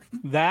 guys?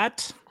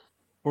 That,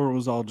 or it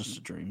was all just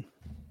a dream?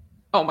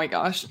 Oh my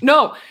gosh.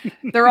 No,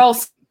 they're all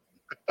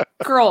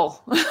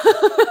girl.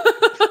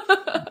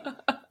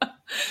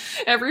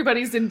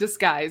 Everybody's in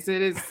disguise.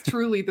 It is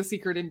truly the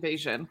secret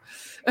invasion.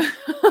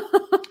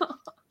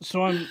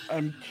 So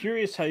I'm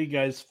curious how you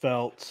guys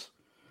felt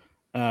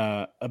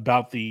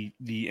about the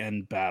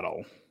end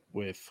battle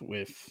with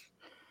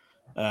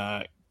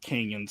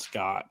King and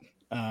Scott.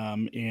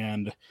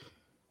 And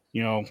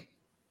you know,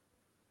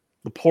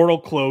 the portal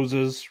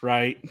closes,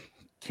 right?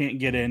 Can't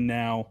get in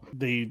now.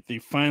 They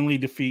finally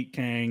defeat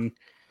Kang,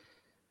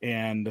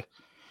 and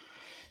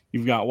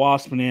you've got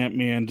Wasp and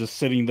Ant-Man just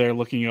sitting there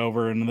looking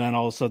over, and then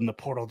all of a sudden the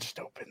portal just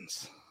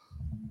opens.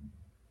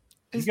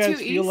 It's you guys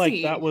too feel easy.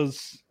 like that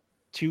was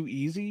too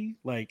easy?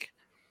 Like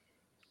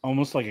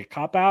almost like a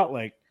cop-out?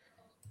 Like,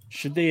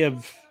 should they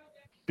have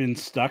been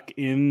stuck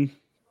in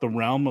the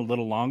realm a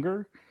little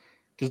longer?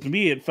 Because to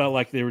me, it felt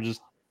like they were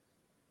just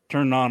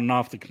turning on and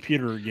off the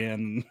computer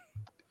again.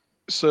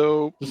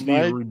 So Just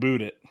need to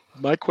reboot it.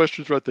 My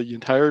question throughout the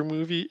entire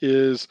movie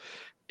is,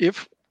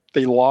 if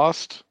they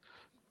lost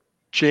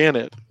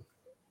Janet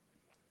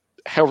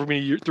however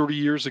many years, 30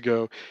 years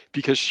ago,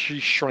 because she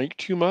shrank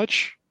too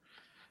much,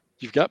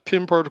 you've got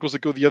Pym particles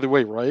that go the other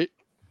way, right?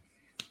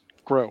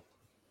 Grow.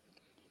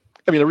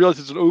 I mean, I realize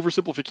it's an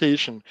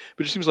oversimplification,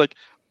 but it seems like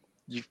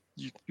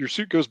your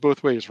suit goes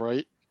both ways,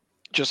 right?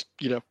 Just,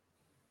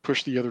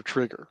 push the other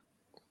trigger.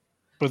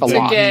 But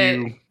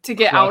to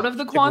get out of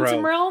the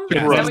quantum realm?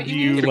 Yeah. Is that what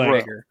you mean?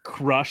 Like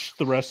crush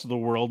the rest of the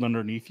world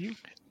underneath you?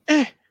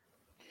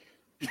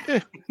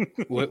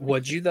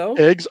 Would you though?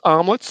 Eggs,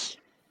 omelets?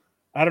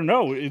 I don't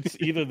know. It's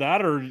either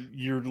that or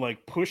you're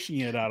like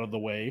pushing it out of the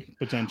way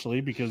potentially,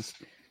 because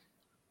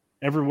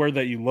everywhere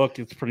that you look,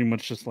 it's pretty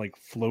much just like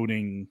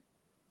floating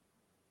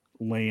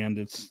land.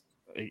 It's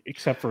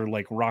except for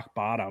like rock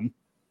bottom.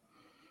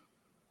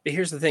 But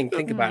here's the thing.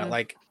 Think about it.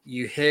 Like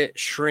you hit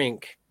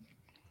shrink.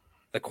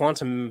 The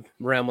quantum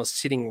realm was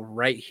sitting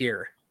right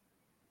here.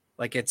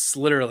 Like it's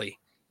literally.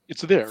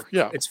 It's there.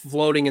 Yeah. It's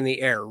floating in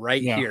the air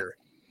right here.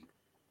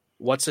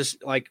 What's this?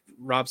 Like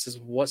Rob says,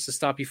 what's to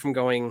stop you from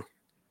going,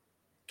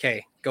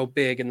 okay, go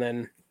big and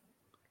then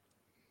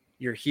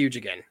you're huge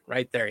again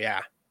right there.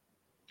 Yeah.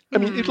 I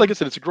mean, like I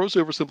said, it's a gross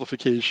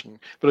oversimplification,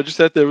 but I just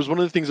thought that was one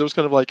of the things that was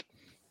kind of like,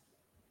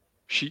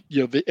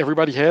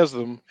 everybody has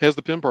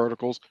the Pym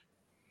particles,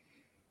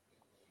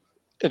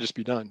 and just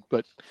be done.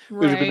 But it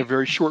would have been a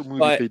very short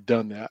movie if they'd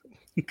done that.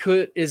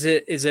 Is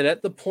it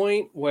at the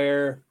point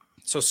where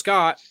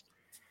Scott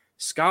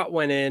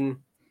went in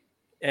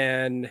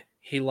and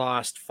he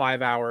lost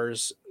 5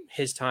 hours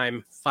his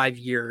time, 5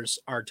 years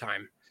our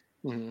time.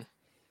 Mm-hmm.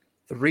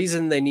 The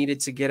reason they needed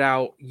to get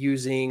out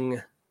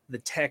using the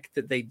tech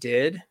that they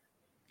did,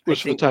 it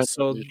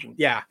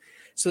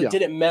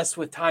didn't mess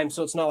with time.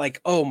 So it's not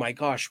like, oh my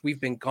gosh, we've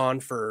been gone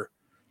for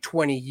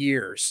 20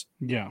 years.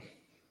 Yeah.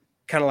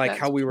 Kind of like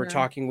how we were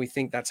talking. We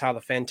think that's how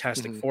the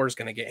Fantastic Four is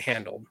going to get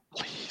handled.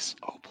 Please.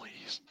 Oh,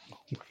 please. Oh,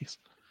 please.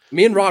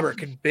 Me and Robert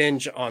could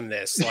binge on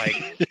this.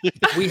 Like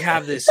we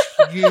have this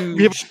huge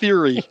we have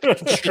theory,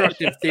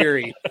 constructive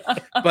theory,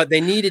 but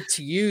they needed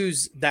to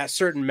use that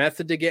certain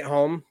method to get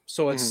home.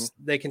 So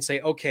they can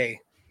say, okay,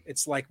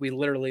 it's like we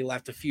literally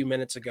left a few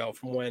minutes ago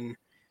from when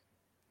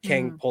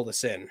Kang pulled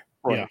us in.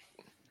 Right. Yeah.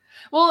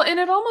 Well, and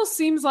it almost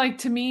seems like,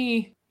 to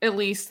me, at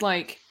least,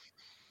 like,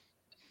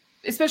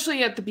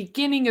 especially at the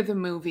beginning of the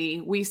movie,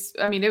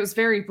 it was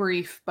very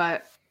brief,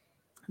 but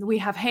we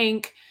have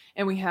Hank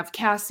and we have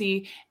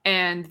Cassie,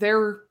 and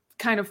they're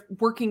kind of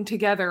working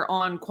together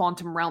on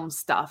quantum realm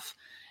stuff.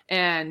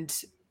 And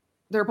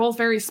they're both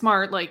very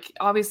smart. Like,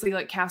 obviously,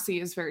 like,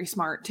 Cassie is very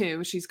smart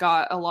too. She's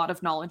got a lot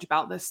of knowledge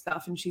about this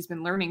stuff, and she's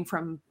been learning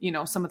from,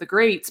 some of the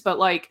greats. But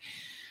like,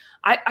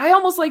 I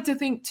almost like to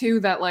think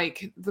too that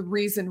like the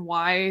reason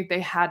why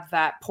they had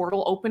that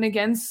portal open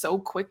again so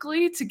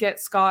quickly to get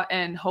Scott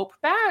and Hope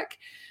back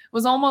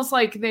was almost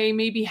like they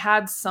maybe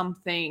had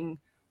something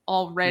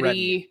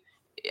already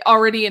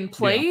in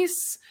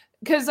place.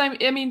 Because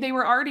I mean, they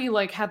were already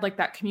like had like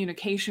that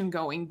communication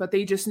going, but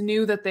they just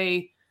knew that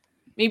they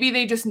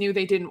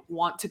didn't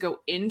want to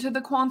go into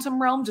the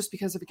quantum realm just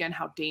because of, again,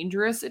 how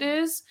dangerous it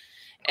is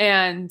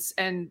and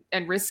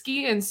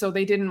risky. And so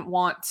they didn't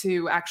want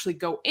to actually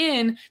go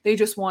in. They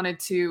just wanted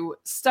to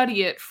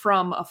study it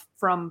from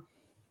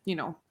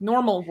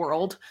normal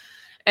world.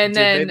 And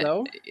then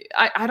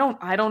I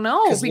don't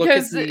know,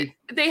 because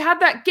they had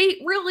that gate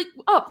really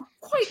up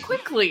quite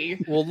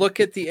quickly. Well, look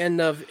at the end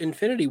of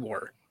Infinity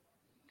War.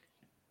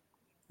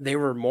 They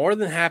were more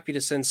than happy to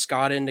send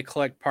Scott in to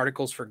collect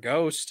particles for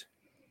Ghost.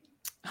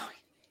 Oh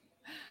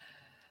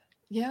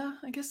Yeah,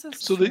 I guess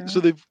that's So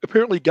true. they've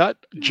apparently got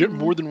Mhm.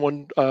 more than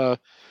one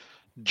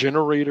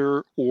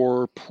generator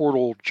or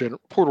portal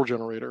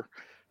generator.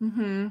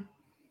 Mm-hmm.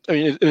 I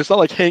mean, it's not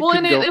like Hank Well,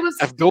 and couldn't go, it was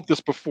I've built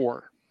this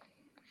before.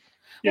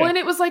 well, Yeah. and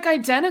it was like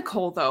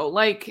identical though.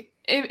 Like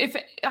if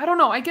I don't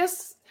know, I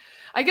guess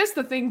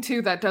the thing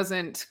too that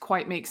doesn't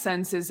quite make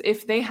sense is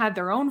if they had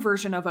their own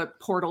version of a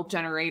portal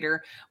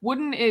generator,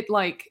 wouldn't it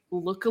like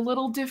look a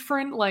little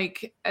different,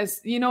 like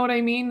as you know what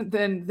I mean,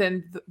 than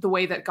the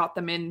way that got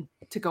them in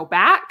to go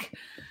back?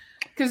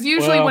 Because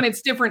usually when Well,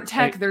 it's different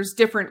tech, there's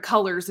different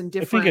colors and I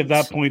different. think at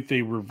that point they I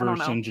don't reverse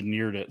know.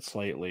 engineered it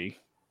slightly.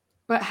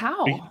 But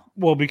how?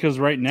 Well, because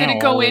right now Did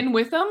it go in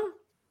with them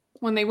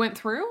when they went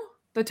through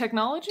the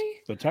technology?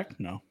 the tech,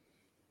 no.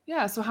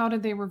 Yeah, so how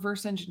did they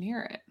reverse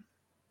engineer it?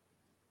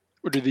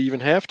 Or did they even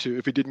have to?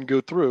 If it didn't go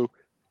through,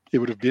 it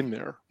would have been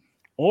there.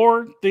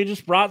 Or they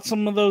just brought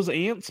some of those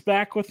ants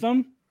back with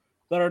them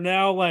that are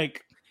now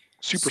like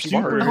Super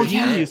smart. Oh,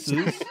 yeah.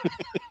 geniuses.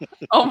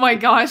 Oh my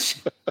gosh.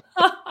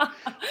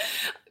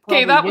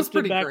 Okay, Probably that was whipped it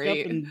pretty back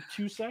great. up in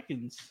 2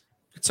 seconds.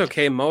 It's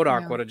okay.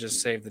 MODOK Yeah. would have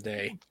just saved the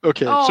day.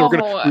 Okay, so we're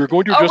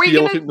going to are address we the gonna-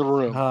 elephant in the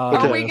room. Oh, Are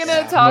Okay, we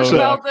gonna talk MODOK.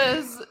 about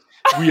this?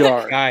 we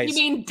are. Guys, You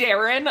mean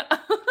Darren?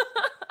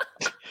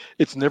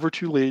 It's never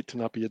too late to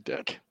not be a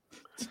dick.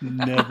 It's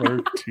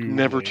never too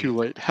Never late. too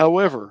late.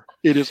 However,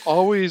 it is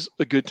always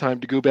a good time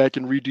to go back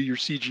and redo your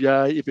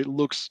CGI if it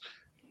looks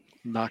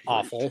not great.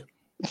 awful.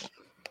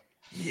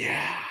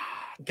 Yeah.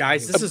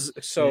 Guys, this is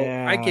so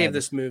I gave Bad.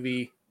 this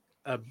movie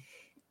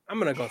I'm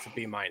gonna go with a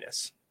B-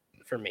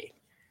 for me.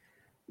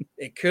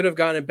 It could have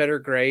gotten a better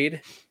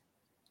grade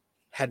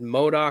had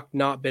MODOK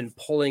not been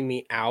pulling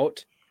me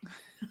out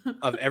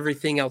of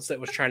everything else that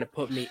was trying to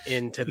put me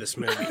into this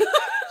movie.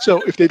 So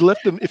if they'd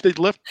left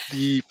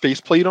the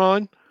faceplate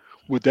on,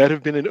 would that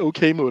have been an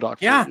okay MODOK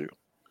for Yeah. you?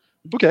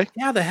 Okay.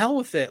 Yeah, the hell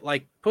with it.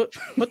 Like put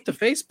the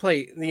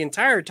faceplate the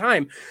entire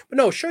time. But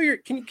no, show your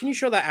can you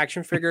show that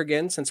action figure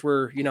again since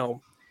we're,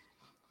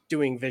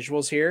 doing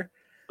visuals here.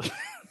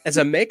 As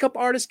a makeup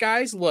artist,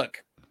 guys,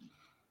 look.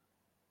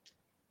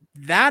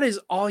 That is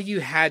all you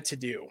had to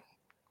do.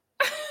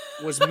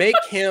 Was make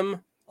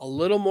him a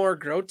little more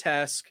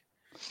grotesque,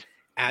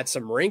 add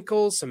some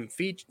wrinkles, some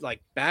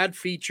bad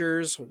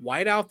features,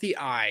 white out the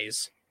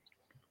eyes.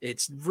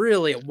 It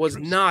was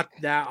not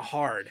that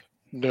hard.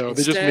 No,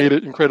 they just made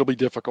it incredibly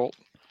difficult.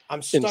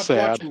 I'm stuck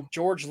sad. watching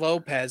George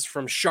Lopez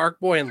from Shark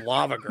Boy and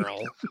Lava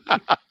Girl.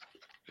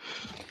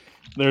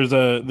 There's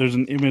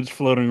an image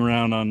floating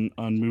around on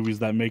movies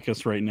that make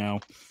us right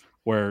now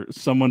where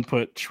someone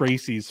put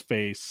Tracy's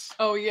face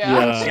Oh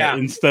yeah. Yeah.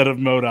 instead of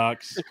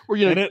MODOK's. Or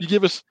And you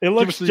give us It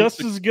looks give us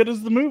just as good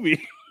as the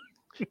movie.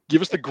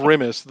 give us the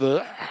grimace,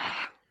 but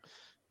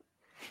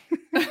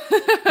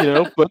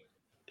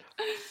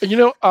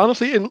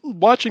honestly, in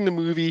watching the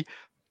movie,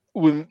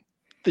 when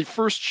they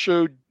first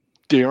showed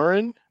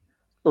Darren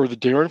or the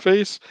Darren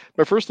face,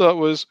 my first thought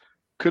was,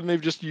 couldn't they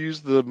have just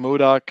used the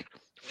MODOK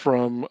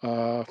from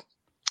the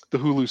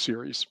Hulu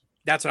series?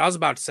 That's what I was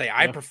about to say.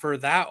 I Yeah. prefer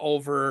that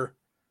over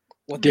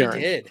what Darren.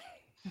 they did.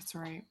 That's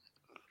right.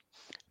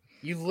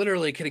 You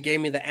literally could have gave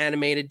me the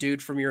animated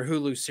dude from your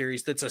Hulu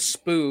series that's a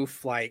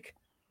spoof. Like,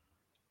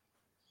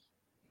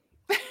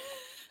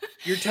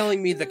 you're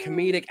telling me the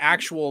comedic,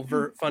 actual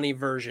funny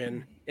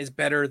version is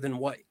better than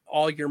what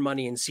all your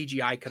money in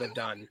CGI could have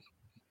done.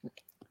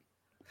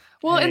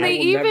 Well, and I they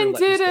will never even let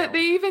this did down.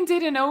 they even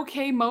did an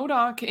okay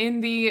MODOK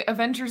in the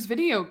Avengers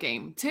video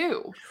game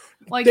too.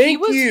 Like Thank he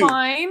was you.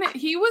 fine.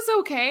 He was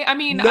okay. I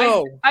mean,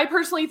 No. I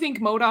personally think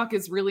MODOK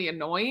is really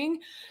annoying,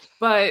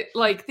 but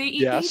like they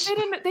Yes.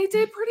 they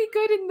did pretty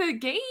good in the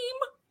game.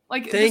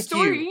 Like the Thank you.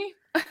 story.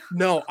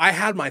 No, I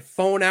had my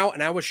phone out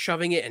and I was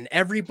shoving it in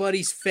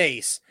everybody's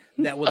face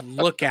that would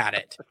look at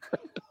it.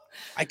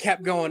 I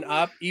kept going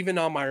up, even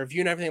on my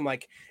review and everything. I'm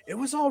like, it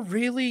was all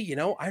really,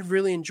 I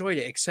really enjoyed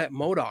it, except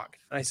MODOK.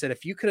 And I said,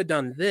 if you could have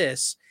done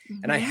this,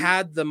 and I Mhm.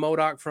 had the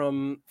MODOK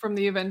from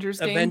the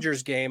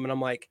Avengers game. and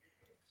I'm like,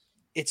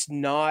 it's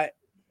not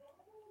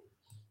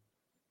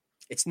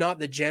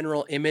the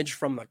general image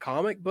from the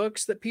comic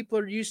books that people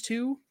are used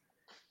to.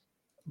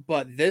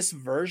 But this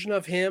version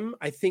of him,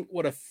 I think,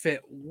 would have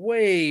fit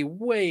way,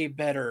 way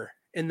better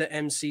in the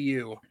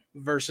MCU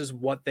versus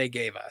what they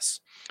gave us.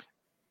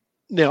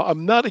 Now,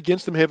 I'm not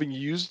against them having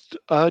used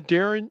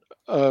Darren.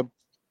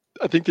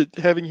 I think that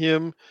having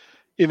him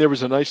in there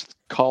was a nice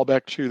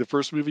callback to the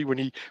first movie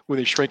when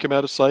they shrank him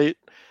out of sight,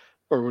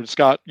 or when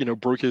Scott,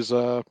 broke his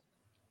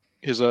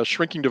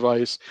shrinking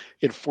device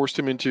and forced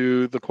him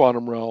into the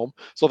quantum realm.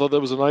 So I thought that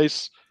was a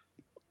nice,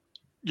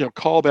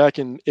 callback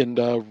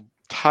and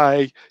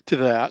tie to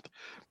that.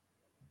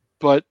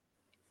 But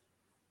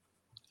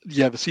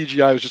yeah, the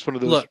CGI was just one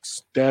of those.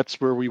 Looks.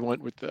 That's where we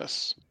went with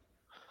this.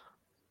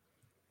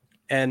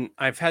 And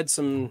I've had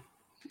some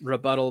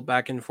rebuttal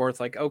back and forth,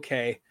 like,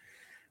 okay,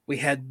 we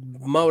had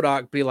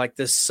MODOK be like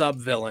this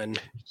sub-villain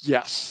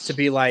Yes. to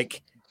be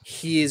like,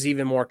 he is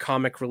even more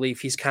comic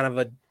relief. He's kind of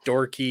a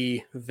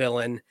dorky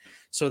villain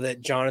so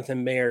that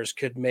Jonathan Mayers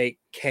could make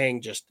Kang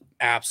just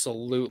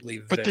absolutely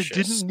But vicious.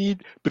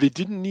 they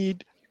didn't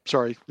need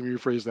sorry, let me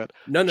rephrase that.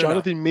 No.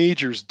 Jonathan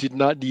Majors did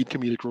not need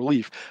comedic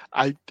relief.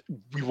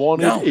 We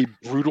wanted No. a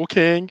brutal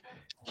Kang.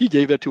 He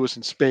gave that to us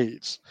in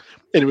spades.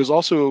 And it was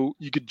also,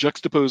 you could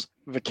juxtapose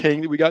the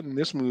Kang that we got in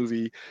this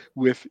movie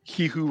with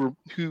he who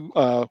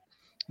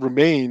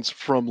remains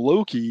from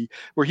Loki,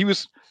 where he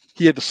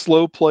had the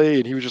slow play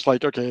and he was just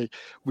like, okay,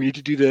 we need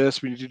to do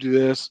this, we need to do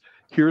this,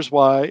 here's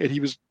why. And he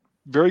was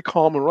very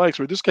calm and relaxed,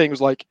 where this Kang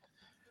was like,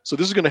 so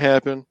this is going to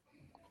happen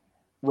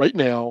right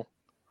now,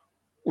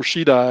 or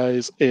she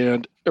dies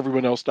and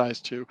everyone else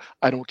dies too.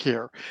 I don't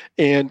care.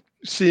 And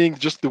seeing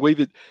just the way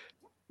that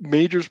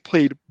Majors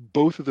played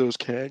both of those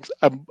Kangs,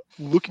 I'm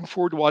looking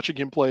forward to watching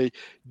him play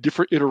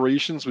different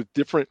iterations with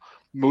different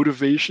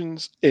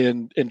motivations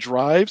and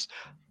drives,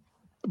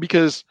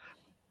 because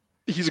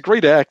he's a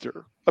great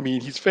actor. I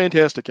mean, he's a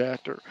fantastic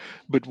actor.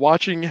 But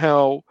watching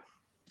how,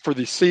 for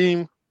the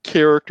same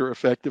character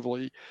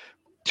effectively,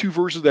 two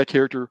versions of that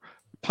character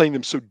playing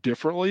them so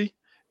differently,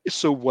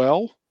 so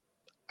well,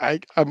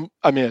 I'm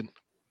in.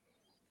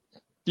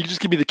 You can just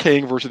give me the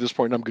Kang verse at this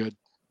point, and I'm good.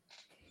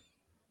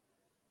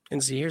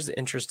 And see, here's the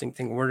interesting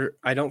thing.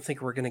 I don't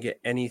think we're going to get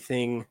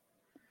anything.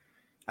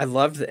 I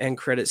loved the end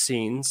credit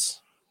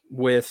scenes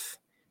with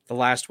the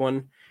last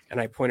one, and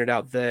I pointed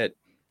out that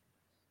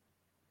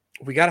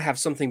we got to have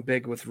something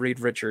big with Reed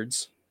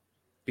Richards,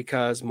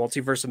 because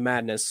Multiverse of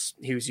Madness,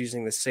 he was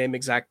using the same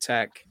exact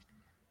tech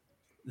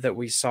that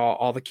we saw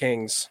all the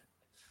Kings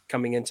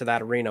coming into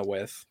that arena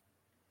with.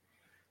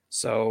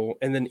 So,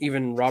 and then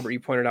even Robert, you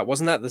pointed out,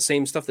 wasn't that the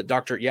same stuff that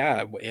Dr.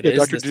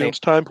 Doom's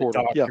time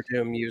portal. Dr.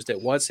 Doom used?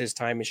 It was his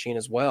time machine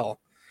as well.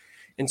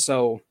 And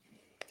so,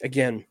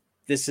 again,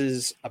 this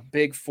is a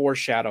big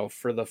foreshadow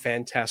for the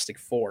Fantastic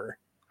Four.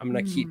 I'm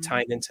going to keep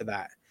tying into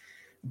that.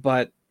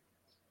 But,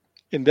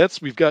 and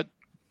we've got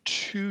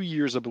 2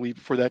 years, I believe,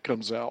 before that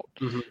comes out,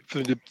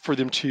 for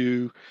them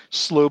to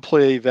slow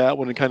play that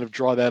one and kind of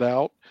draw that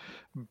out.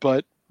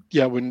 But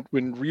yeah, when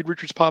Reed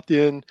Richards popped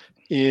in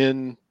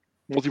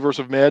Multiverse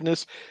of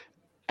Madness,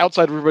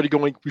 outside of everybody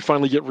going, we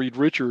finally get Reed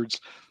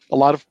Richards, a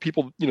lot of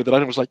people, that I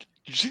know was like,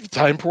 did you see the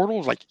time portal? I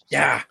was like,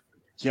 yeah.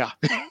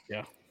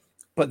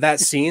 But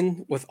that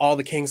scene with all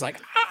the Kings, like,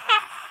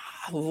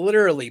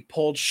 literally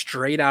pulled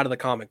straight out of the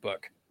comic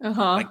book,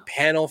 like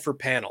panel for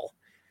panel.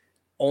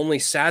 Only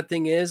sad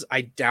thing is, I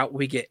doubt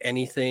we get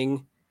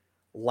anything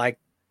like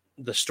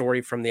the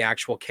story from the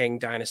actual Kang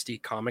Dynasty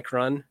comic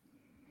run,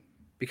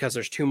 because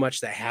there's too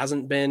much that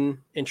hasn't been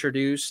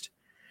introduced.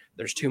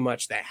 There's too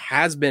much that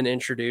has been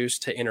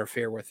introduced to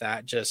interfere with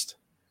that. Just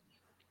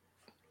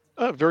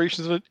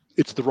variations of it.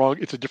 It's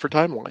a different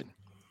timeline.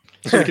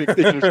 So they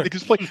can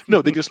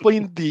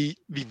explain the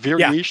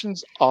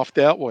variations off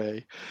that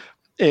way,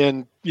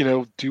 and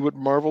do what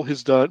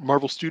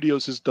Marvel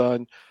Studios has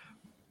done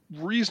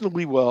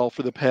reasonably well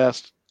for the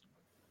past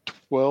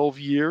 12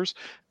 years,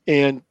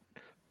 and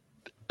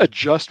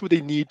adjust what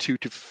they need to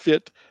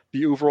fit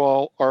the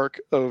overall arc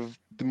of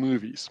the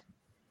movies.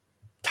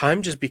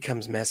 Time just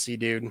becomes messy,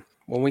 dude.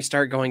 When we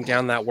start going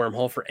down that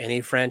wormhole for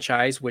any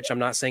franchise, which I'm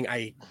not saying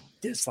I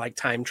dislike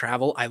time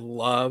travel. I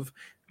love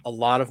a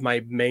lot of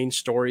my main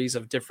stories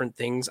of different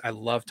things. I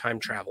love time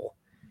travel.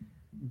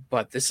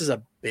 But this is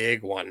a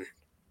big one.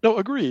 No,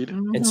 agreed.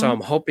 And so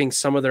I'm hoping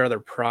some of their other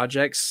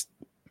projects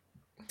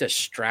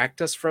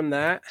distract us from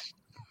that.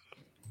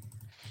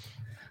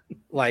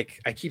 Like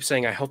I keep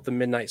saying, I hope the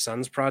Midnight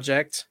Suns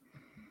project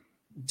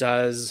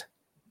does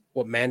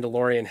what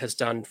Mandalorian has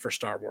done for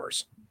Star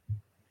Wars.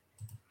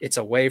 It's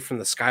away from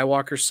the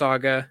Skywalker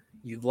saga.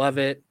 You love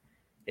it.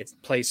 It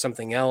plays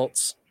something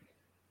else.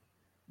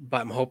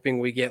 But I'm hoping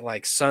we get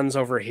like Suns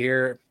over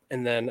here.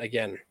 And then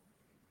again,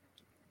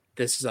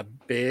 this is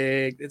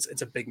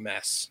it's a big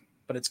mess.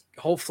 But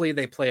hopefully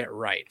they play it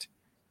right.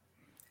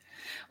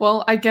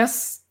 Well, I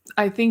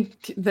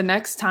think the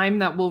next time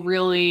that we'll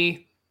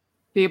really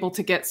be able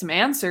to get some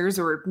answers,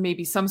 or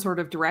maybe some sort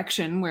of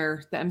direction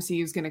where the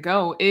MCU is going to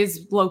go,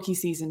 is Loki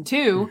season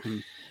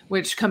 2,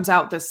 which comes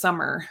out this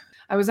summer.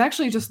 I was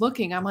actually just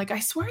looking. I'm like, I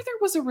swear there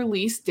was a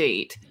release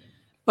date,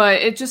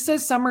 but it just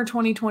says summer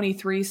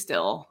 2023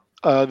 still.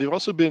 They've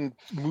also been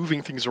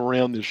moving things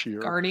around this year.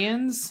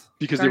 Guardians?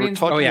 Because they were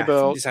talking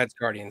about... Besides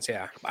Guardians,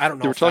 yeah. I don't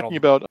know. They were talking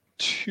about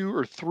 2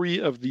 or 3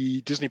 of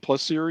the Disney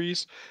Plus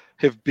series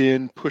have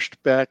been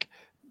pushed back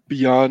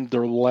beyond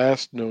their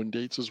last known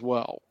dates as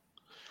well.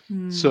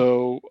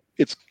 So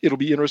it'll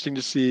be interesting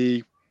to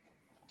see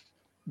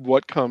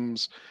what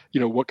comes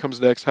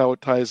next, how it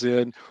ties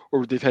in,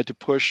 or they've had to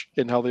push,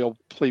 and how they'll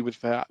play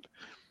with that.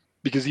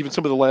 Because even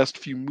some of the last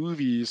few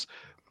movies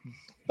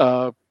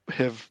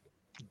have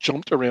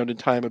jumped around in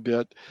time a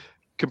bit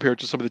compared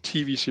to some of the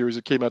TV series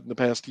that came out in the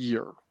past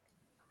year.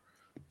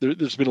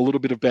 There's been a little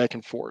bit of back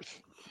and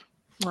forth.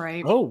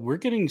 Right. Oh, we're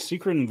getting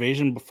Secret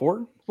Invasion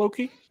before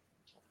Loki?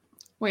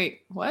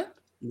 Wait, what?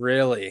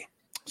 Really?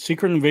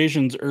 Secret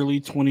Invasion's early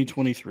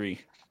 2023.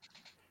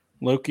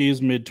 Loki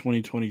is mid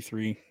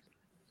 2023.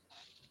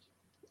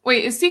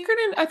 Wait,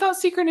 I thought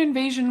Secret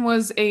Invasion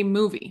was a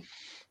movie.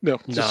 No,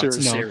 it's a series.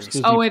 It's a series.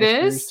 Disney Oh, it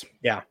Plus is? series.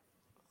 Yeah.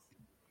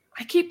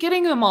 I keep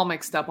getting them all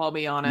mixed up, I'll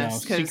be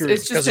honest, because Secret-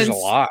 it's just Because there's a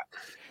lot.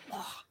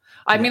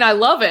 I mean, I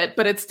love it,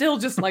 but it's still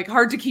just like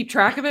hard to keep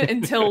track of it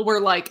until we're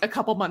like a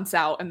couple months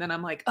out, and then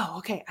I'm like, oh,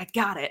 okay, I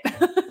got it.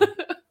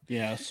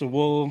 Yeah,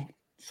 so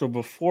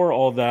before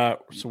all that,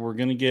 so we're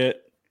gonna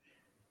get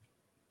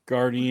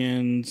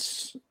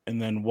Guardians,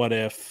 and then What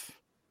If,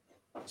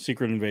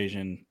 Secret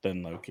Invasion,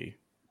 then Loki.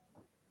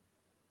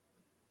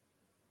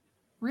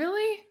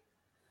 Really?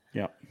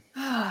 Yeah.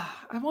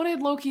 I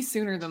wanted Loki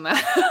sooner than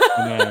that.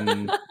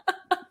 And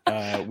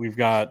then we've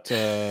got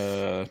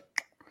the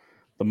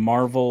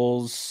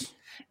Marvels.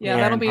 Yeah,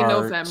 that'll be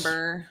Ironheart,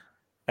 November.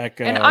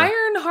 Echo. And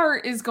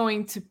Ironheart is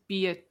going to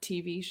be a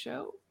TV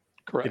show?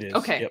 Correct. It is.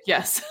 Okay, Yep.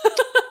 yes.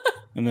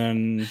 And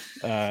then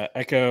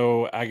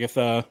Echo,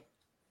 Agatha,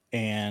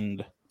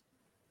 and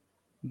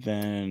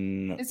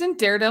then Isn't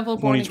Daredevil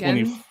Born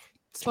 2020 Again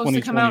supposed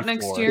to come out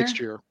next 2024. year? Next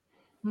year.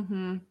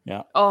 Mm-hmm.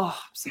 Yeah. Oh,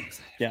 I'm so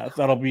excited.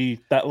 Yeah,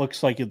 that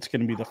looks like it's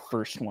going to be the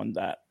first one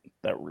that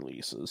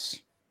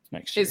releases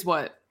next year. Is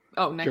what?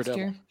 Oh, next Daredevil.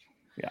 year?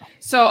 Yeah.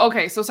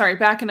 So sorry,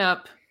 backing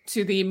up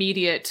to the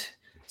immediate.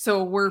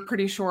 So we're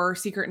pretty sure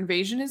Secret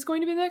Invasion is going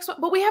to be the next one,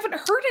 but we haven't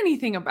heard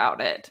anything about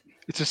it.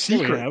 It's a Yeah,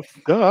 we secret. have.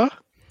 Duh.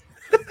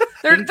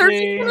 They're Did just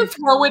they- going to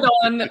throw it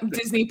on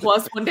Disney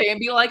Plus one day and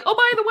be like, oh,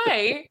 by the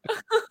way,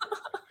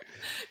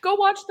 go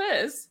watch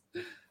this.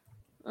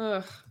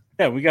 Ugh.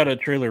 Yeah, we got a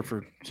trailer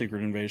for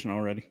Secret Invasion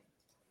already.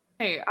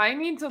 Hey, I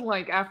need to,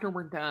 like, after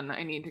we're done,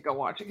 I need to go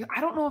watch it. I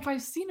don't know if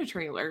I've seen a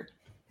trailer.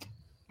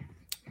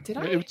 Did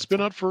I? It's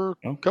been out for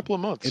Oh. a couple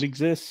of months. It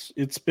exists.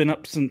 It's been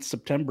up since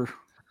September.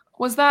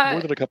 Was More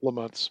that, than a couple of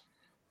months.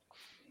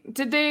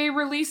 did they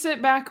release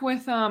it back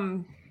with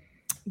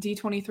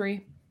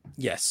D23?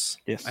 Yes.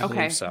 Yes. I Okay,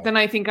 believe so. then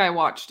I think I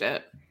watched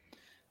it.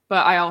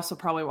 But I also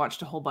probably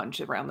watched a whole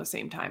bunch around the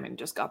same time and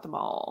just got them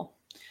all.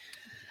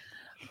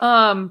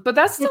 But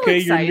that's still Okay,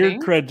 exciting. your nerd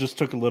cred just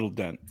took a little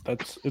dent.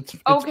 It's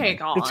okay,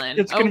 fine. Colin.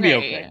 It's gonna be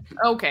okay.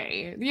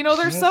 Okay. You know,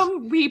 there's Just-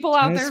 some people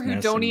out just there who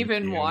messing don't with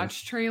even you.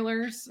 watch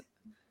trailers.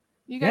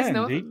 You guys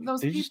know those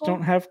they people? just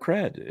don't have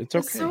cred. It's okay.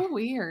 It's so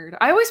weird.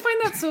 I always find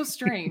that so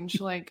strange.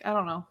 Like, I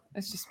don't know.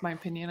 It's just my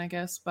opinion, I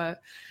guess. But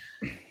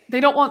they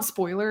don't want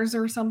spoilers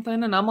or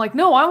something. And I'm like,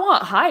 no, I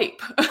want hype.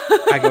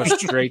 I go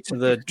straight to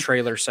the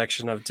trailer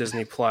section of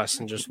Disney Plus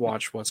and just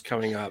watch what's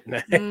coming up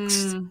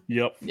next.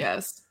 Yep.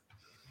 Yes.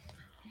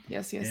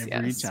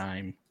 Every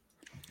time.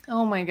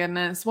 Oh my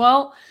goodness.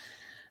 Well,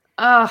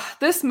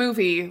 this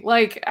movie,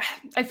 like,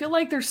 I feel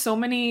like there's so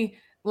many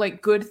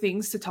like good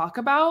things to talk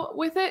about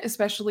with it,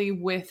 especially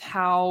with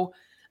how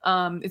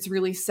it's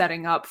really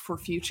setting up for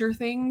future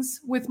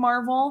things with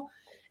Marvel.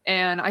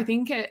 And I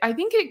think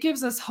it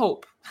gives us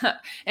hope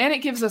and it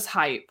gives us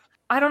hype.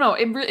 I don't know.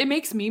 It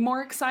makes me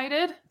more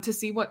excited to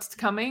see what's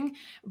coming,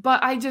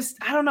 but I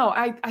don't know.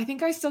 I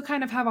think I still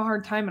kind of have a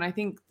hard time, and I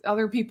think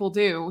other people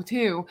do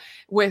too,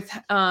 with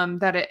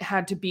that it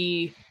had to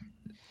be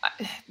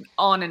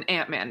on an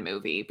Ant-Man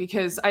movie,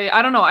 because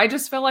I don't know. I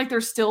just feel like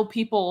there's still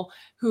people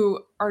who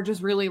are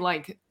just really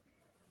like,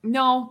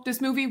 no, this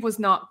movie was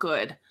not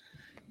good,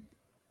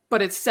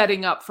 but it's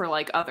setting up for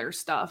like other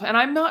stuff. And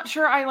I'm not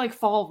sure I like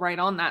fall right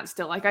on that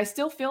still. Like, I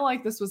still feel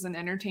like this was an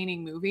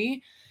entertaining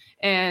movie.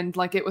 And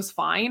like, it was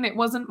fine. It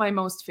wasn't my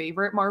most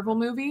favorite Marvel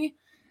movie.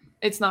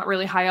 It's not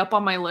really high up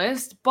on my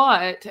list,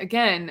 but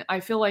again, I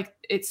feel like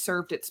it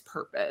served its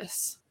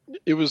purpose.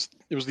 It was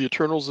the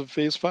Eternals of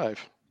Phase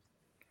 5.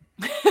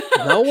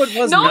 No, it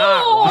was No!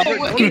 not. Robert,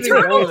 don't even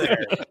go there.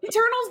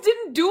 Eternals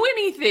didn't do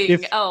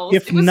anything else.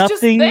 if It was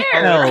nothing just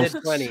there. else- It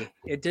did plenty.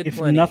 It did If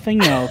plenty.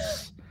 nothing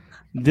else,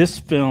 this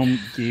film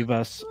gave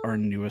us our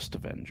newest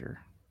Avenger.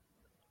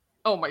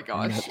 Oh my And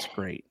gosh. that's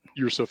great.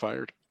 You're so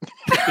fired.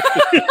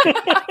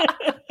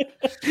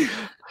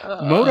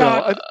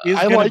 MODOK is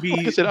I going to like- be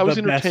like I said, I was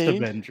the best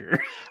entertained.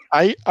 Avenger.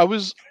 I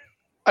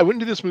went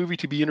into this movie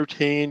to be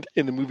entertained,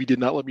 and the movie did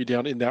not let me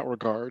down in that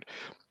regard.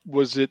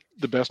 Was it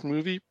the best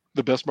movie?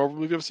 The best Marvel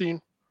movie I've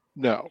seen?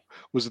 No.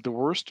 Was it the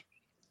worst?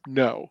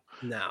 No.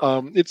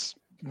 No. It's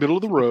middle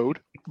of the road,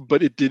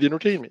 but it did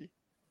entertain me.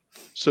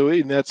 So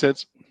in that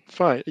sense,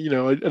 fine. You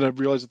know, and I've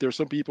realized that there are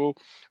some people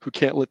who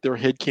can't let their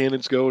head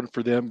canons go, and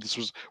for them, this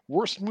was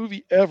worst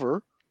movie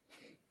ever.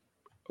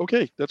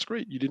 Okay, that's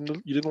great. You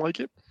didn't like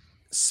it?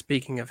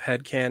 Speaking of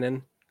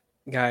headcanon,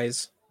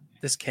 guys,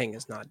 this king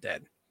is not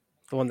dead.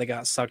 The one that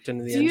got sucked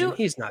into the engine,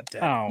 he's not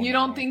dead. Oh, You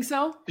don't think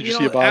so? Did you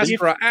see a body?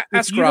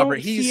 Ask If you Robert.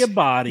 don't see He's a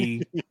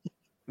body.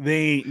 They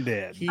ain't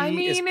dead. he I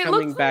mean, is it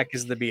coming looks back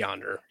as the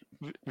Beyonder.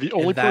 The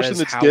only that person is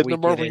that's how dead in we the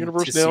Marvel get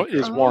universe into now Secret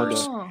is Wanda.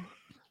 Oh.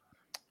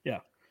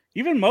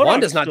 Even MODOK's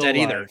Wanda's not still dead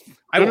either. alive.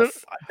 I No, will. no,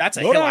 That's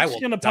a hill I MODOK's will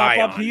gonna die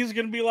pop up. on. He's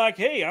gonna be like,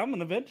 "Hey, I'm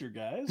an Avenger,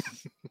 guys."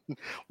 Let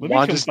me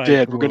Wanda's come fight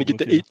dead. the We're going to world get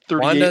the with you.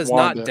 838 Wanda's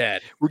Wanda. not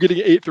dead. We're getting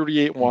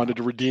 838 Wanda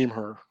to redeem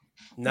her.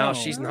 No, No.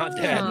 she's not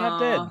She's dead. not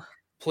dead.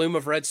 Plume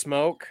of red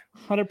smoke.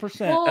 100%.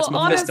 Well, That's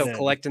Mephisto honest-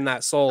 collecting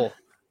that soul.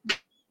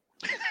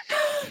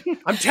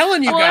 I'm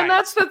telling you Well, guys. and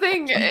that's the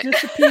thing. She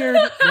disappeared.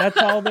 That's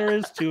all there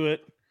is to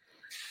it.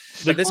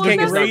 But this Well, king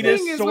and is that's not the dead.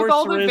 thing greatest is with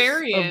all the sorceress of the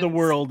variants.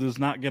 world is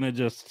not gonna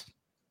just.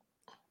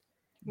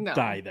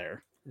 die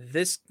there.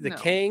 The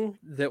Kang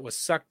that was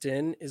sucked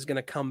in is going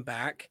to come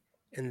back,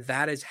 and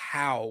that is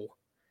how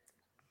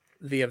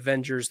the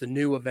Avengers, the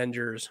new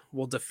Avengers,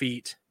 will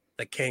defeat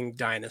the Kang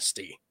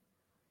dynasty.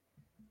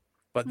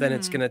 But then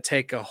it's going to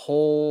take a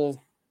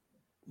whole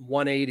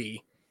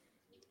 180,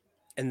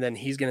 and then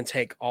he's going to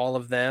take all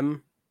of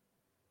them,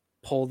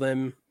 pull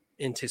them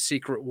into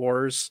Secret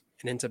Wars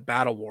and into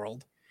Battle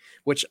World,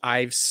 which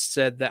I've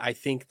said that I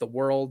think the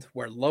world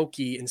where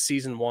Loki in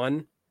season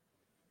 1,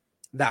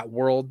 that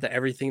world, that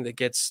everything that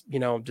gets,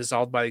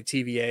 dissolved by the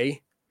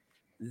TVA,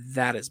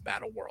 that is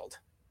Battle World.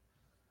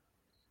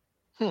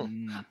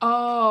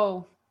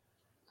 Oh,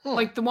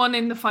 like the one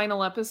in the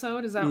final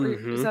episode? Is that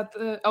is that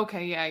the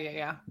okay?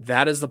 Yeah.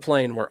 That is the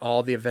plane where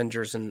all the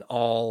Avengers and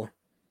all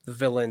the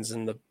villains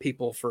and the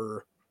people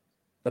for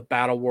the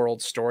Battle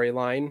World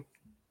storyline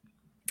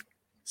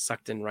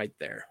sucked in right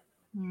there.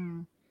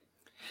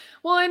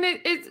 Well, and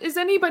is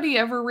anybody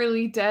ever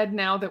really dead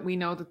now that we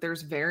know that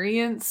there's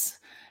variants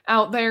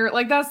out there?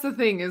 Like, that's the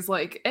thing, is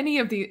like any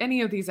of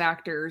these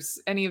actors,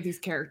 any of these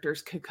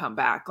characters could come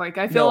back. Like,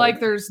 I feel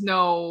like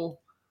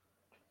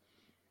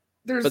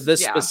but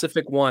this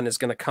specific one is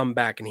going to come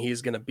back, and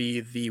he's going to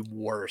be the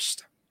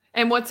worst.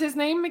 And what's his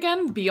name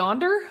again?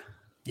 Beyonder?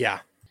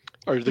 Yeah.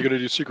 Are they going to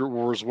do Secret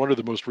Wars? One of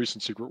the most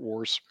recent Secret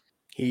Wars.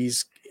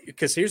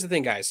 Because here's the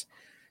thing, guys.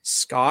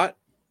 Scott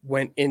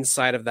went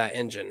inside of that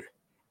engine,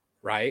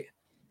 right?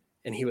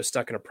 And he was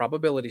stuck in a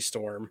probability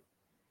storm,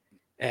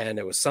 and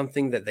it was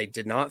something that they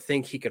did not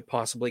think he could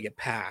possibly get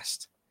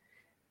past.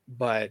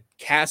 But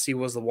Cassie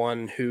was the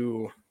one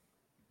who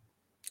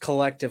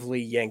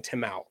collectively yanked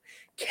him out.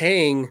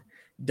 Kang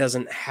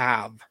doesn't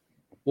have...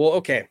 Well,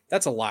 okay,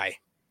 that's a lie.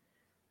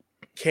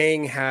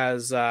 Kang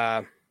has...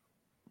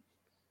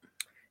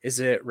 is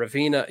it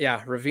Ravina?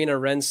 Yeah, Ravina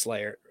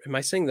Renslayer. Am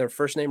I saying their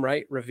first name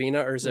right?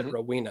 Ravina, or is it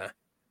Rowena?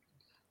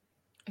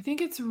 I think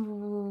it's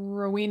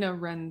Rowena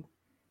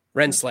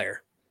Renslayer.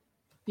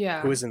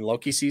 Yeah. Who is in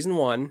Loki season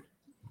 1,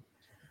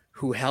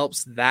 who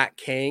helps that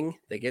Kang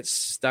that gets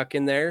stuck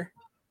in there.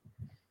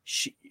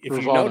 If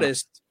you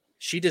noticed,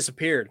 she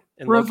disappeared.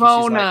 In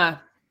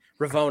Ravonna.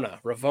 Ravonna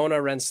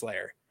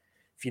Renslayer.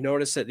 If you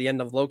notice at the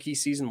end of Loki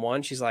season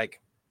 1, she's like,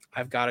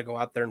 I've got to go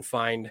out there and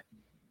find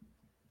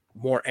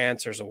more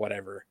answers or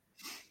whatever.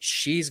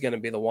 She's going to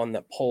be the one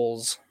that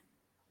pulls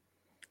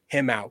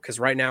him out, because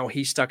right now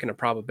he's stuck in a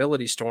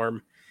probability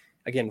storm.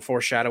 Again,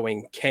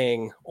 foreshadowing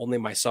Kang, Only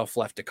Myself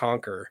Left to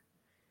Conquer.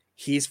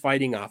 He's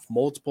fighting off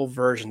multiple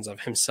versions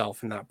of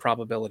himself in that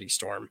probability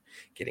storm,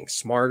 getting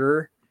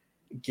smarter,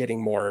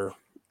 getting more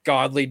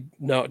godly,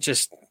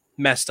 just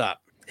messed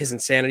up. His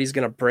insanity is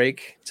going to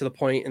break to the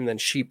point, and then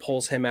she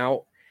pulls him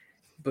out.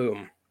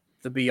 Boom,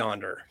 the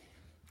Beyonder.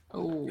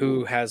 Ooh.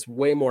 Who has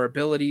way more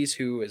abilities,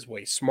 who is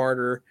way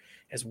smarter,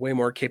 has way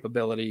more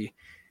capability.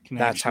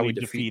 That's how we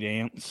defeat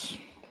ants.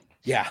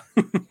 Yeah.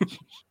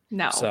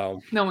 No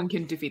one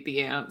can defeat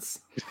the ants.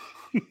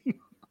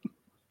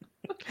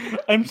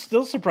 I'm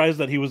still surprised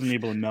that he wasn't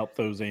able to melt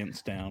those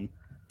ants down.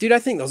 Dude, I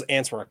think those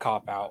ants were a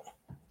cop-out.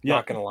 Yeah.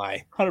 Not gonna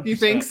lie. 100%. You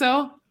think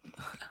so?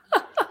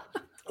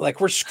 Like,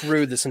 we're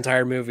screwed this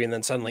entire movie, and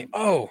then suddenly,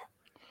 ants.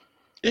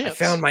 I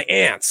found my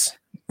ants.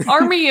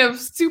 Army of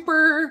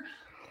super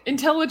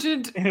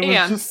intelligent and it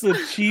ants. was just the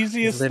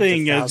cheesiest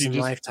thing, as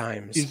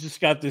he's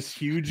just got this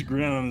huge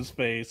grin on his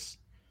face.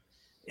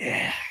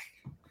 Yeah,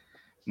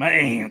 my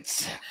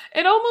ants.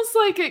 It almost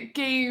like it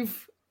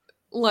gave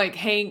like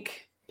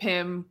Hank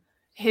Pym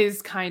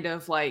his kind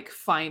of like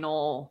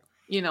final,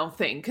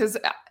 thing, because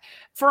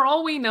for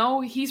all we know,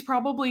 he's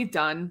probably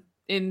done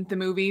in the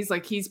movies.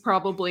 Like, he's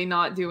probably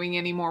not doing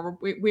anymore.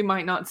 We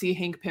might not see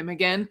Hank Pym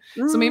again.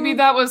 So maybe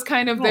that was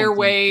kind of their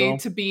way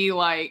to be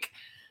like,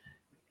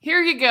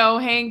 here you go,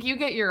 Hank, you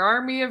get your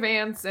army of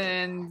ants,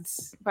 and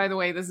by the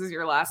way, this is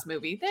your last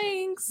movie.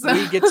 Thanks.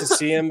 We get to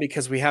see him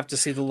because we have to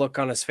see the look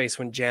on his face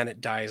when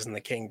Janet dies in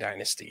the Kang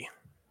dynasty.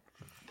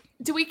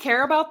 Do we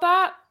care about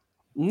that?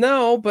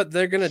 No, but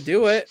they're going to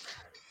do it.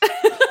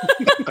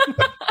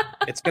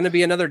 It's going to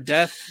be another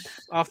death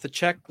off the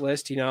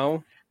checklist,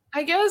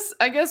 I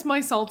guess my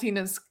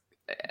saltiness...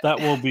 That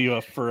will be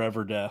a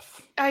forever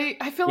death.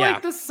 I feel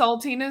like the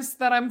saltiness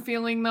that I'm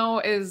feeling, though,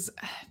 is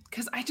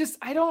because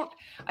I don't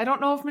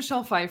know if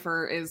Michelle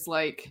Pfeiffer is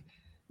like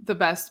the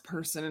best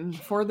person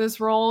for this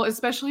role,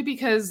 especially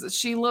because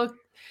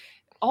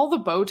all the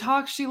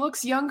Botox, she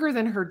looks younger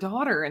than her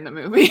daughter in the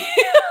movie.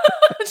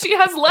 She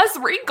has less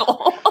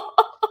wrinkles.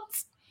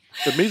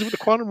 Amazing what the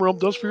quantum realm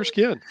does for your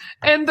skin.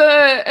 And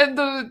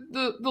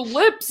the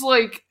lips,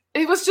 like,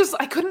 it was just,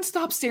 I couldn't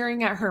stop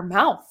staring at her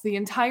mouth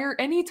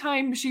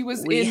anytime she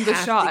was in the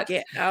shot. To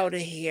get out of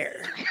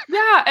here.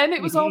 Yeah, and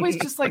it was always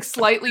just like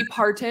slightly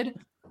parted.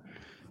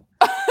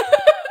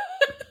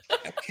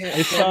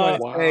 I saw.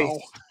 Wow.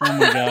 Oh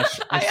my gosh!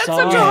 I had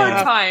such a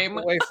hard time.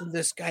 Away from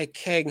this guy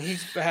Kang,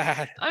 he's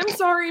bad. I'm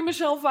sorry,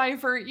 Michelle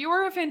Pfeiffer. You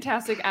are a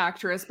fantastic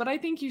actress, but I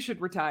think you should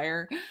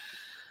retire.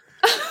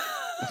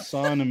 I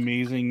saw an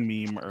amazing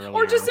meme earlier.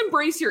 Or just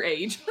embrace your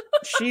age.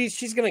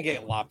 She's gonna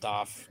get lopped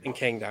off in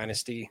Kang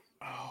Dynasty.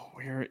 Oh,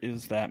 Where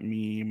is that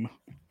meme?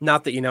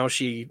 Not that,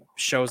 she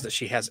shows that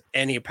she has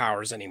any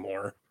powers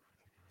anymore.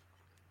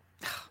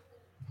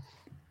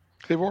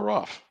 They wore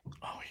off.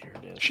 Oh, here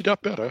it is. She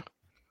got better.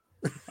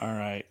 All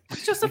right.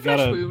 It's just a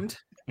flesh wound.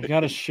 I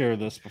gotta share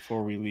this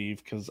before we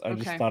leave because I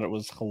just Okay. thought it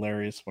was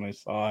hilarious when I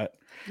saw it.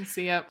 You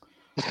see it.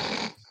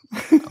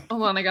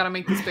 Hold on, I gotta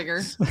make this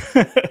bigger.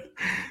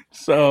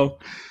 So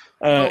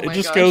it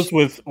just goes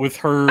with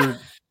her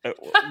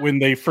when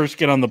they first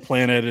get on the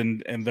planet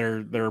and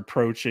they're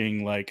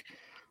approaching like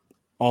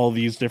all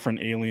these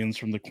different aliens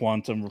from the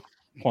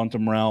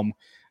quantum realm.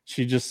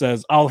 She just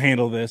says, "I'll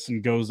handle this,"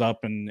 and goes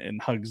up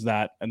and hugs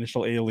that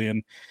initial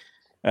alien.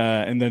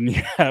 And then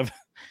you have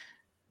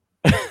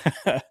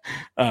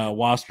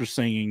Wasp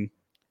singing,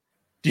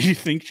 "Do you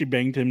think she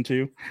banged him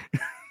too?"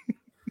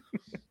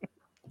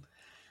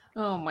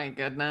 Oh my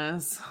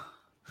goodness.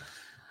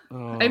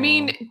 Oh. I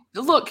mean,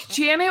 look,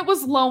 Janet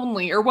was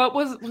lonely, or what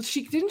was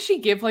she? Didn't she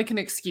give like an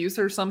excuse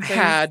or something?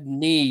 Had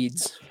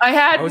needs.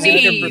 I was in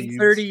here for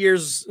 30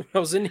 years. I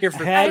was in here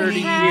for 30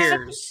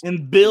 years.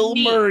 And Bill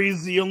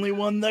Murray's the only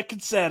one that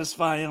could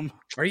satisfy him.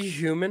 Are you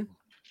human?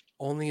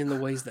 Only in the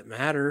ways that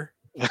matter.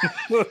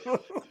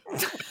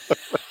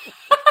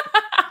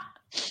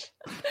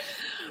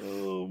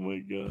 Oh my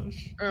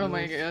gosh. Oh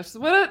my gosh.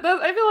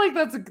 I feel like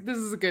this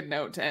is a good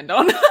note to end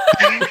on.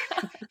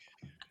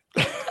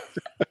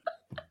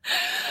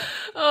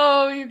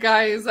 Oh, you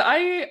guys,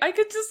 I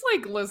could just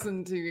like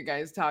listen to you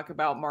guys talk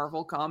about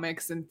Marvel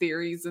comics and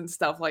theories and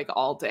stuff like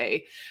all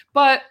day,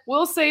 but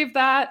we'll save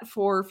that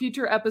for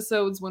future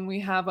episodes when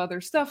we have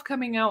other stuff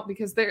coming out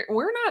because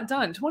we're not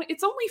done.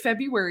 It's only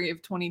February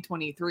of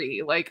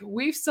 2023. Like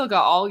we've still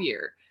got all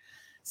year.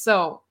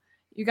 So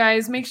you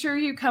guys make sure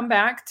you come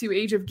back to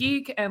Age of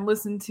Geek and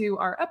listen to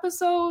our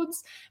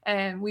episodes,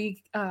 and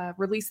we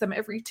release them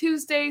every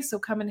Tuesday. So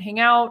come and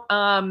hang out.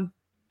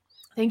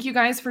 Thank you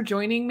guys for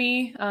joining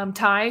me.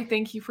 Ty,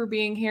 thank you for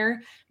being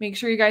here. Make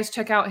sure you guys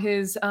check out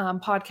his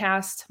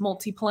podcast,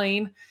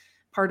 Multiplane,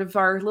 part of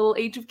our little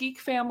Age of Geek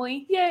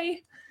family.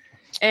 Yay.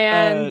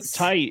 And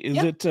Ty,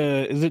 is it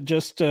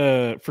just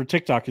for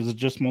TikTok? Is it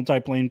just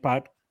Multiplane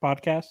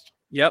podcast?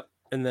 Yep.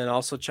 And then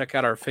also check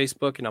out our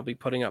Facebook, and I'll be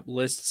putting up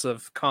lists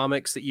of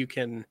comics that you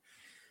can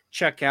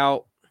check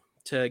out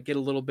to get a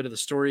little bit of the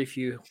story if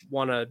you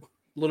want a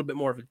little bit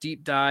more of a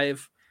deep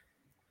dive.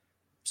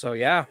 So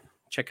yeah.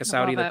 Check us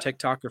out either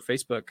TikTok or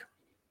Facebook.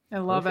 I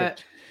love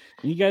it.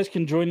 You guys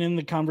can join in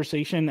the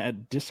conversation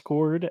at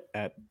Discord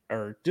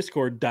or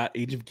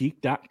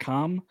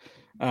discord.ageofgeek.com.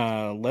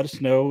 Let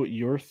us know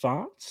your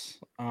thoughts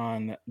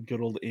on good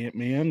old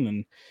Ant-Man,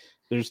 and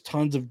there's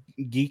tons of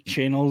geek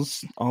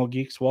channels. All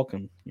geeks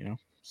welcome,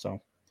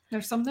 so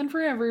there's something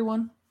for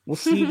everyone. We'll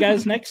see you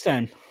guys next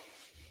time.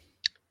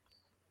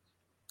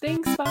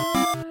 Thanks.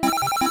 Bye.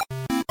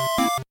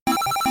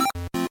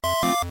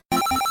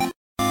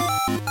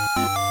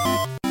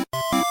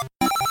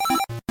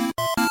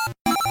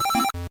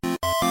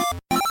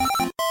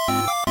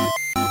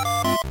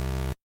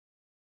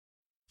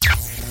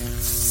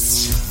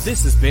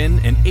 This has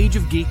been an Age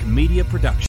of Geek media production.